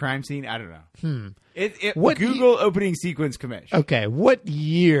was at a crime scene. I don't know. Google opening sequence Commish. Okay, what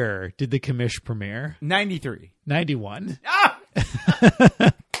year did the Commish premiere? 93. 91. Ah!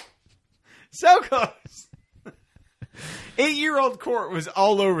 So close. 8-year-old court was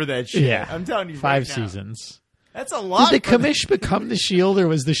all over that shit. Yeah, I'm telling you, 5 right now. seasons. That's a lot. Did the Commish become the Shield, or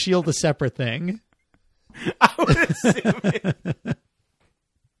was the Shield a separate thing? I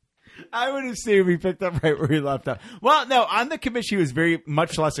would assume he picked up right where he left off. Well, no, on the Commish he was very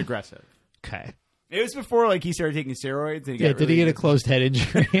much less aggressive. Okay. It was before he started taking steroids. And did he get a closed head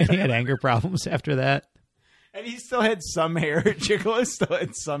injury and he had anger problems after that? And he still had some hair. Chiklis still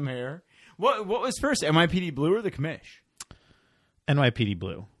had some hair. What was first, NYPD Blue or the Commish? NYPD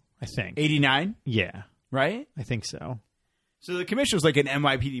Blue, I think. 89? Yeah. Right? I think so. So the Commish was like an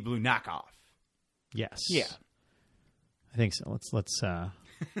NYPD Blue knockoff. Yes. Yeah. I think so.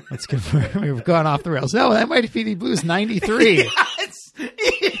 Let's confirm. We've gone off the rails. No, NYPD Blue is 93. Yes.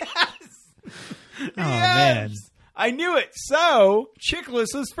 Oh, man. I knew it. So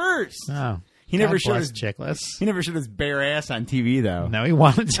Chiklis was first. Oh. He never showed his Chiklis. He never showed his bare ass on TV, though. No, he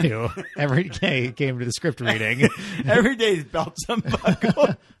wanted to. Every day he came to the script reading. Every day his belt's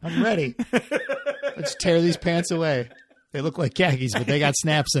unbuckled. I'm ready. Let's tear these pants away. They look like khakis, but they got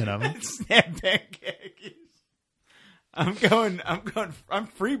snaps in them. Snapback khakis. I'm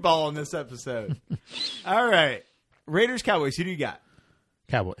free balling this episode. All right. Raiders, Cowboys. Who do you got?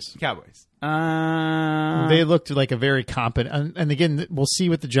 Cowboys. They looked like a very competent, and again, we'll see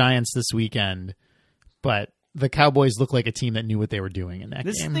with the Giants this weekend, but the Cowboys look like a team that knew what they were doing in that game.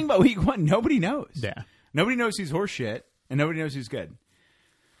 This is the thing about week 1. Nobody knows. Yeah. Nobody knows who's horse shit, and nobody knows who's good.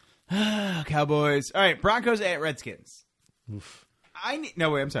 Cowboys. All right. Broncos at Redskins. Oof. No,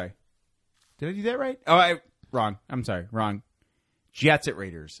 wait. I'm sorry. Did I do that right? Oh, wrong. I'm sorry. Wrong. Jets at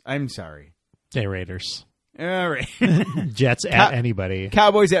Raiders. I'm sorry. Hey, Raiders. All right. Jets at anybody.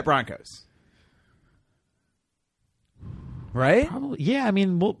 Cowboys at Broncos. Right? Probably. Yeah, I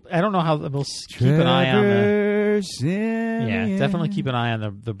mean, I don't know how we'll keep an eye on the. Yeah, definitely keep an eye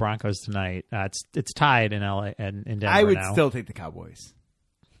on the Broncos tonight. It's tied in LA and in Denver. I would now. still take the Cowboys.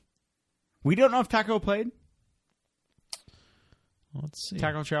 We don't know if Taco played. Let's see.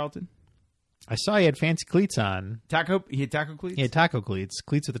 Taco Charlton. I saw he had fancy cleats on. He had taco cleats? He had taco cleats.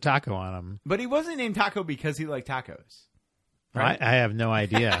 Cleats with a taco on them. But he wasn't named Taco because he liked tacos. Right? I have no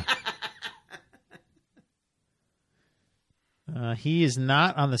idea. He is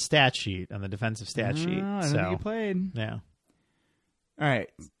not on the stat sheet, on the defensive stat sheet. I don't think he played. Yeah. All right.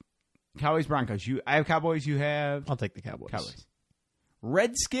 Cowboys, Broncos. I have Cowboys. You have? I'll take the Cowboys.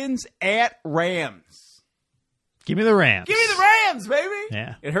 Redskins at Rams. Give me the Rams. Give me the Rams, baby.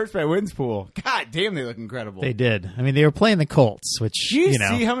 Yeah. It hurts my wins pool. God damn, they look incredible. They did. I mean, they were playing the Colts, which, Did you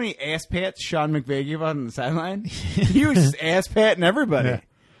see how many ass pats Sean McVay gave out on the sideline? He was just ass patting everybody. Yeah.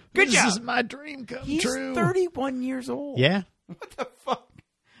 Good job. This is my dream come He's true. 31 years old. Yeah. What the fuck?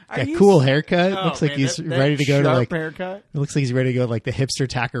 Got a cool haircut. Oh, looks like man, he's that ready to go to like. haircut. It looks like he's ready to go to like the hipster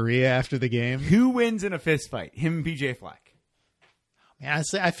taqueria after the game. Who wins in a fist fight? Him and PJ Fleck. Yeah,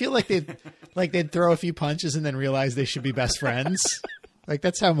 I feel like they'd throw a few punches and then realize they should be best friends. Like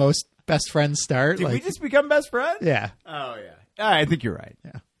that's how most best friends start. Did like, we just become best friends? Yeah. Oh yeah. I think you're right.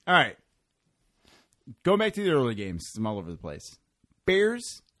 Yeah. All right. Go back to the early games. I'm all over the place.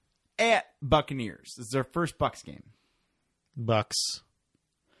 Bears at Buccaneers. This is our first Bucs game. Bucks.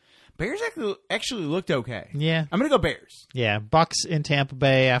 Bears actually looked okay. Yeah. I'm going to go Bears. Yeah. Bucks in Tampa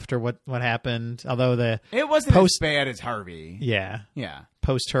Bay after what happened. Although it wasn't as bad as Harvey. Yeah. Yeah.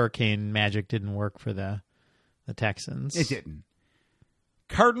 Post-hurricane magic didn't work for the Texans. It didn't.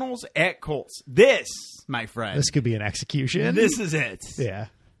 Cardinals at Colts. This, my friend. This could be an execution. This is it. Yeah.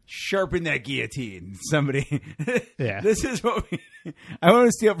 Sharpen that guillotine. Somebody. Yeah. This is what I want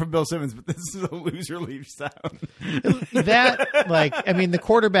to steal from Bill Simmons, but this is a loser leave sound. That, like, I mean, the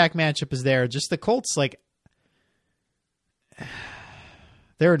quarterback matchup is there. Just the Colts, like,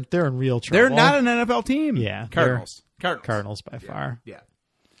 they're in real trouble. They're not an NFL team. Yeah. Cardinals by far. Yeah.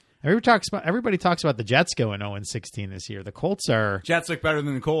 Everybody talks about the Jets going 0-16 this year. The Colts are... Jets look better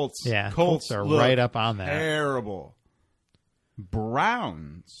than the Colts. Yeah, Colts are right up on that. Terrible.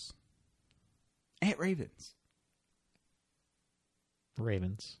 Browns at Ravens.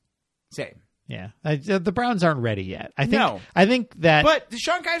 Same. Yeah. The Browns aren't ready yet. I think that... But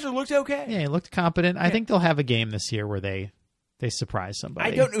Deshaun Kaiser looked okay. Yeah, he looked competent. Yeah. I think they'll have a game this year where they surprise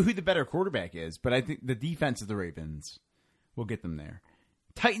somebody. I don't know who the better quarterback is, but I think the defense of the Ravens will get them there.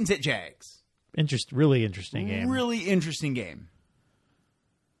 Titans at Jags. Really interesting game. Really interesting game.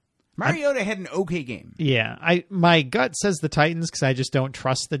 Mariota had an okay game. Yeah, my gut says the Titans because I just don't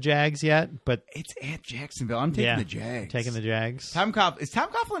trust the Jags yet. But it's at Jacksonville. I'm taking the Jags. Taking the Jags. Is Tom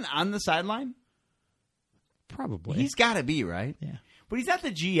Coughlin on the sideline? Probably. He's got to be, right? Yeah. But he's not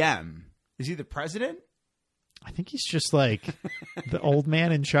the GM. Is he the president? I think he's just like the old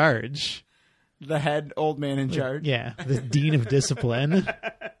man in charge. The head old man in charge? Yeah, the dean of discipline.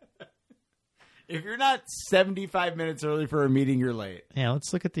 If you're not 75 minutes early for a meeting, you're late. Yeah,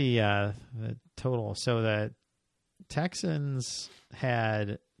 let's look at the total. So the Texans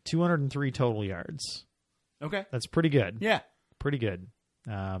had 203 total yards. Okay. That's pretty good. Yeah. Pretty good.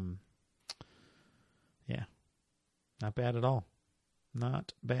 Yeah. Not bad at all.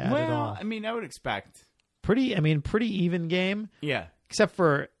 Not bad at all. Well, I mean, I would expect. Pretty even game. Yeah. Except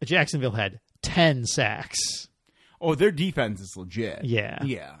for Jacksonville had 10 sacks. Oh, their defense is legit. Yeah.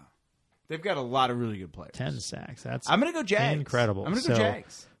 Yeah. They've got a lot of really good players. 10 sacks. I'm going to go Jags. Incredible. I'm going to go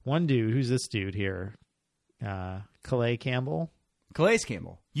Jags. One dude, who's this dude here? Calais Campbell.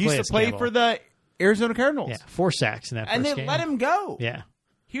 Used to play for the Arizona Cardinals. Yeah, 4 sacks in that first game. And they let him go. Yeah.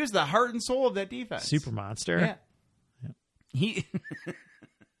 He was the heart and soul of that defense. Super monster. Yeah.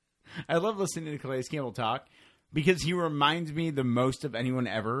 I love listening to Calais Campbell talk because he reminds me the most of anyone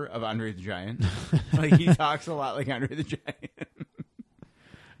ever of Andre the Giant. Like he talks a lot like Andre the Giant.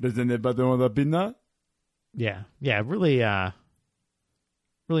 Does anybody want a peanut? Yeah. Yeah, really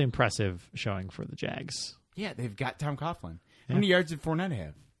really impressive showing for the Jags. Yeah, they've got Tom Coughlin. How many yards did Fournette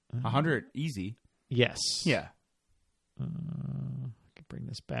have? 100 easy. Yes. Yeah. Bring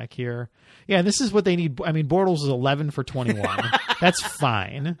this back here. Yeah, this is what they need. I mean, Bortles is 11 for 21. That's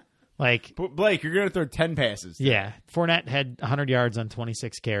fine. Like Blake, you're going to throw 10 passes. Yeah. Fournette had 100 yards on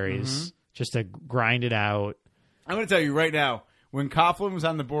 26 carries just to grind it out. I'm going to tell you right now, when Coughlin was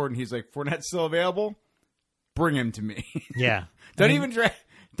on the board and he's like, Fournette's still available, bring him to me. Yeah. Don't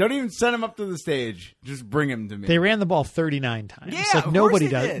even send him up to the stage. Just bring him to me. They ran the ball 39 times. Yeah, like of nobody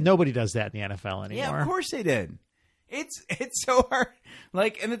course they does. did. Nobody does that in the NFL anymore. Yeah, of course they did. It's so hard.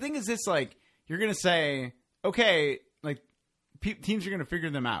 Like, and the thing is, this like you're gonna say, okay, like teams are gonna figure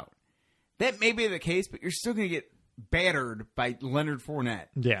them out. That may be the case, but you're still gonna get battered by Leonard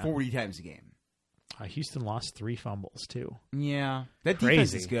Fournette 40 times a game. Houston lost 3 fumbles too. Yeah, that Crazy.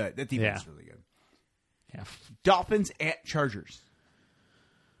 defense is good. That defense is really good. Yeah, Dolphins at Chargers.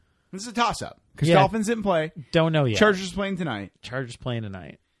 This is a toss-up because Dolphins didn't play. Don't know yet. Chargers playing tonight.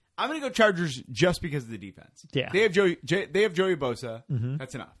 I'm going to go Chargers just because of the defense. Yeah. They have Joey Bosa. Mm-hmm.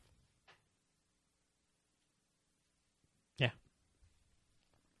 That's enough. Yeah.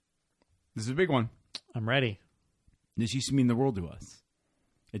 This is a big one. I'm ready. This used to mean the world to us.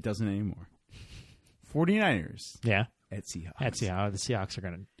 It doesn't anymore. 49ers. Yeah. At Seahawks. The Seahawks are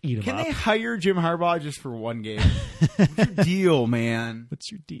going to eat them Can up. they hire Jim Harbaugh just for one game? What's your deal, man? What's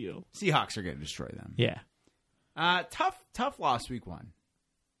your deal? Seahawks are going to destroy them. Yeah. Tough loss week 1.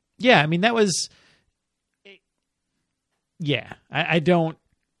 Yeah, I mean that was. I don't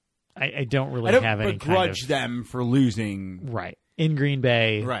really have any begrudge kind of, them for losing. Right. in Green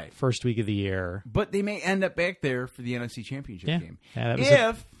Bay, Right. first week of the year. But they may end up back there for the NFC Championship game. Yeah, that was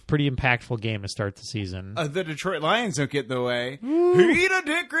if pretty impactful game to start the season. the Detroit Lions don't get in the way, eat a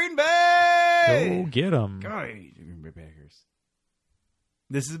dick, Green Bay! Go get them. God, I hate the Green Bay Packers.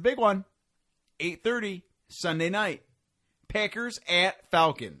 This is a big one. 8:30 Sunday night. Packers at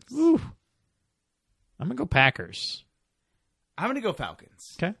Falcons. Ooh. I'm going to go Packers. I'm going to go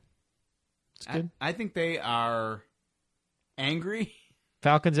Falcons. Okay. That's good. I think they are angry.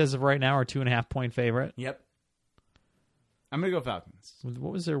 Falcons, as of right now, are 2.5-point favorite. Yep. I'm going to go Falcons.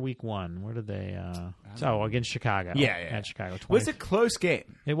 What was their week one? Where did they... against Chicago. Yeah. At Chicago. It was a close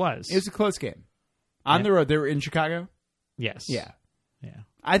game. It was. It was a close game. On the road. They were in Chicago? Yes. Yeah. Yeah.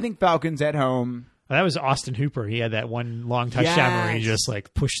 I think Falcons at home. Well, that was Austin Hooper. He had that one long touchdown where he just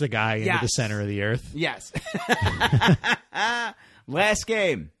pushed the guy into the center of the earth. Yes. Last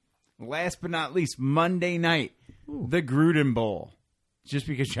game. Last but not least, Monday night. Ooh. The Gruden Bowl. Just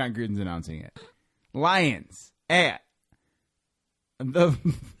because John Gruden's announcing it. Lions at the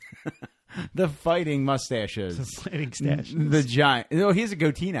Fighting Mustaches. The Fighting Mustaches. The Giant. Oh, he has a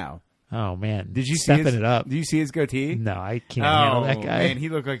goatee now. Oh, man. Did you see it up? Do you see his goatee? No, I can't handle that guy. Man, he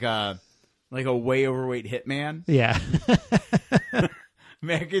looked like a way overweight hitman. Yeah.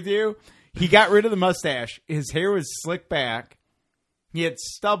 McAdoo. He got rid of the mustache. His hair was slicked back. He had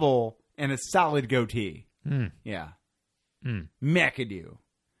stubble and a solid goatee. Yeah. McAdoo.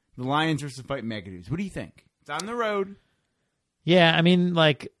 The Lions versus Fighting McAdoos. What do you think? It's on the road. Yeah, I mean,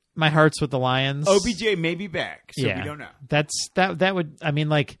 my heart's with the Lions. OBJ may be back, so we don't know. That would, I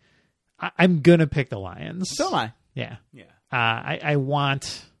mean, I'm going to pick the Lions. So am I. Yeah. Yeah. I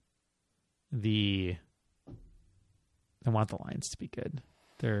want the Lions to be good.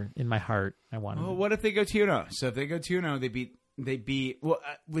 They're in my heart. I want them. Well, what if they go 2-0? So if they go 2-0, they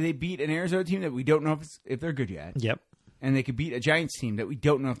beat an Arizona team that we don't know if they're good yet. Yep. And they could beat a Giants team that we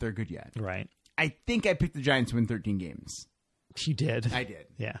don't know if they're good yet. Right. I think I picked the Giants to win 13 games. You did. I did.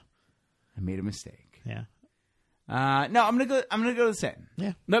 Yeah. I made a mistake. Yeah. No, I'm gonna go the same.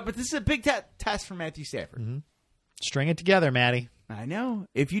 Yeah. No, but this is a big test for Matthew Stafford. Mm-hmm. String it together, Matty. I know.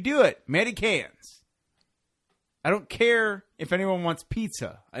 If you do it, Matty cans. I don't care if anyone wants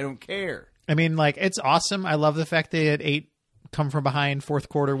pizza. I don't care. I mean, it's awesome. I love the fact they had 8 come from behind fourth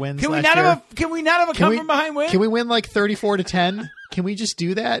quarter wins. Can we not have a come from behind win? Can we win 34-10? Can we just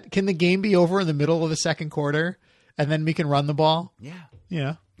do that? Can the game be over in the middle of the second quarter and then we can run the ball? Yeah.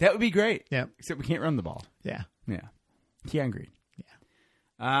 Yeah. That would be great. Yeah. Except we can't run the ball. Yeah. Yeah. Keon Green. Yeah.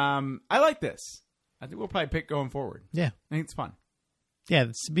 I like this. I think we'll probably pick going forward. Yeah. I think it's fun. Yeah,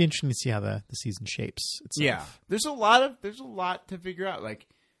 it's be interesting to see how the season shapes itself. Yeah. There's a lot to figure out.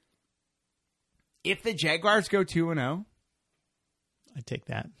 If the Jaguars go 2-0, I'd take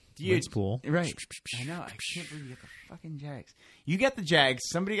that. Wins pool. Right. I know. I can't believe you got the fucking Jags. You got the Jags.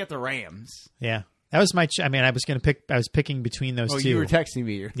 Somebody got the Rams. Yeah. That was my I was picking between those two. You were texting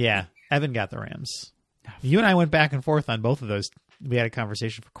me. Yeah. Evan got the Rams. You and I went back and forth on both of those. We had a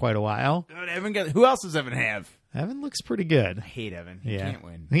conversation for quite a while. Who else does Evan have? Evan looks pretty good. I hate Evan. He can't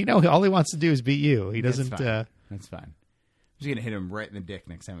win. All he wants to do is beat you. He doesn't. That's fine. I'm just going to hit him right in the dick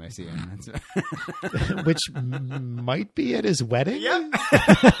next time I see him. Which might be at his wedding. Yep.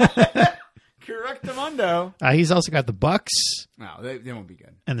 Correctamundo. He's also got the Bucks. No, they won't be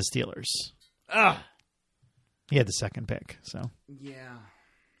good. And the Steelers. Ugh. He had the second pick, so. Yeah.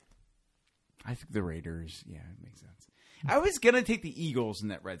 I think the Raiders. Yeah, it makes sense. I was going to take the Eagles in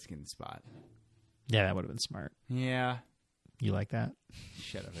that Redskins spot. Yeah, that would have been smart. Yeah. You like that?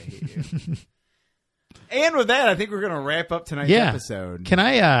 Shut up. I hate you. And with that, I think we're going to wrap up tonight's episode. Can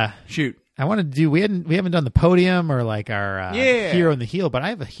I shoot? I want to do. We haven't done the podium or our hero and the heel, but I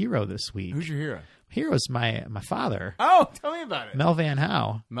have a hero this week. Who's your hero? Hero's my father. Oh, tell me about it. Mel Van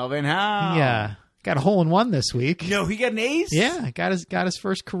Howe. Mel Van Howe. Yeah, got a hole in one this week. No, he got an ace. Yeah, got his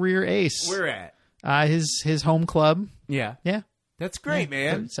first career ace. Where at? His home club. Yeah, yeah. That's great,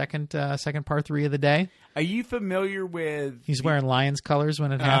 man. Second par 3 of the day. Are you familiar with? He's wearing Lions colors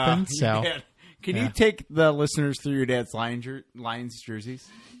when it happened. So. Yeah. Can you take the listeners through your dad's Lions jerseys?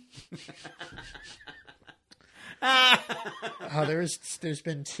 There's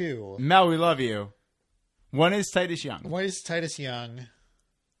been 2. Mel, we love you. One is Titus Young.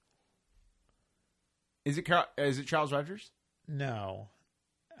 Is it Charles Rogers? No.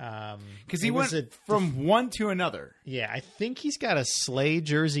 Because he went from one to another. Yeah, I think he's got a Slay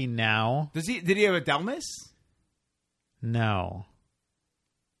jersey now. Did he have a Delmas? No.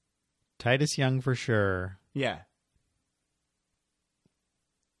 Titus Young for sure. Yeah.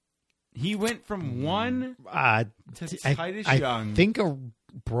 He went from one to Titus Young. I think a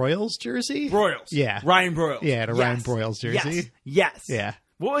Broyles jersey? Broyles. Yeah. Ryan Broyles. Yeah, Ryan Broyles jersey. Yes. Yeah.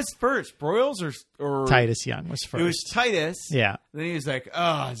 What was first, Broyles or Titus Young was first? It was Titus. Yeah. Then he was like,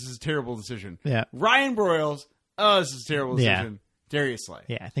 "Oh, this is a terrible decision." Yeah. Ryan Broyles. "Oh, this is a terrible decision." Darius Slay.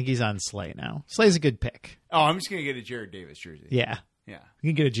 Yeah, I think he's on Slay now. Slay's a good pick. Oh, I'm just gonna get a Jared Davis jersey. Yeah. Yeah. You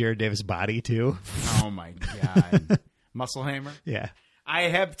can get a Jared Davis body too. Oh my god. Muscle Hammer. Yeah. I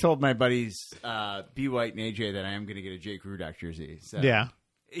have told my buddies B White and AJ that I am gonna get a Jake Rudock jersey. So yeah.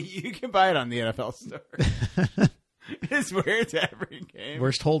 You can buy it on the NFL store. It's where it's every game.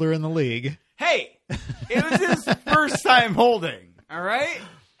 Worst holder in the league. Hey, it was his first time holding. All right.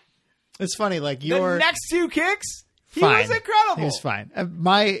 It's funny, like the next two kicks, he fine. was incredible. He was fine.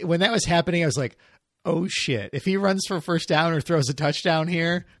 When that was happening, I was like, "Oh shit! If he runs for first down or throws a touchdown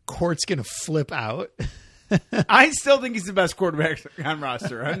here, Court's gonna flip out." I still think he's the best quarterback on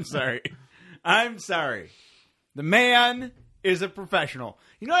roster. I'm sorry. The man is a professional.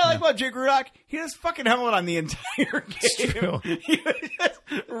 You know what I like about Jake Rudock? He has fucking helmet on the entire game. It's true. He was just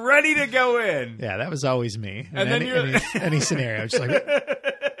ready to go in. Yeah, that was always me. And then any scenario, just like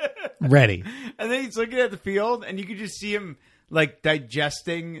ready. And then he's looking at the field, and you could just see him like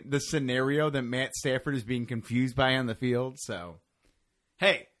digesting the scenario that Matt Stafford is being confused by on the field. So,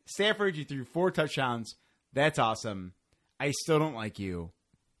 hey, Stafford, you threw 4 touchdowns. That's awesome. I still don't like you.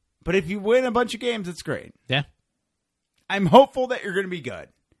 But if you win a bunch of games, it's great. Yeah. I'm hopeful that you're going to be good.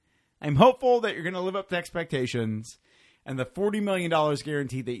 I'm hopeful that you're going to live up to expectations. And the $40 million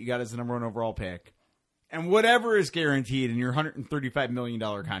guaranteed that you got as the number 1 overall pick. And whatever is guaranteed in your $135 million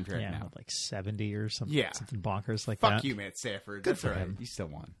contract now. Like 70 or something. Yeah. Something bonkers like Fuck that. you, Matt Stafford. Good That's for all right. him. You still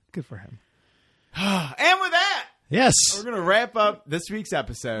won. Good for him. And with that, yes, we're going to wrap up this week's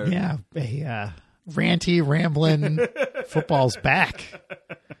episode. Yeah. Ranty, rambling, football's back.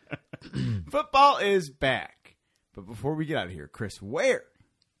 Football is back. But before we get out of here, Chris, where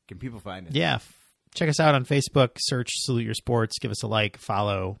can people find us? Yeah. Check us out on Facebook. Search Salute Your Sports. Give us a like,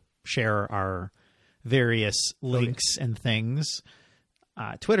 follow, share our various links and things.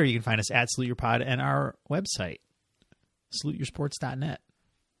 Twitter, you can find us at Salute Your Pod, and our website, saluteyoursports.net.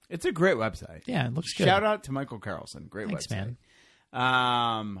 It's a great website. Yeah, it looks good. Shout out to Michael Carlson. Great Thanks, website.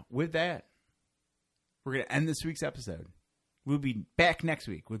 Man. With that, we're going to end this week's episode. We'll be back next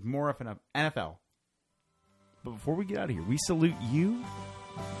week with more of an NFL. But before we get out of here, we salute you,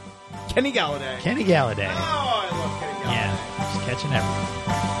 Kenny Galladay. Kenny Galladay. Oh, I love Kenny Galladay. Yeah, just catching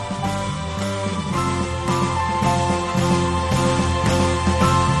everything.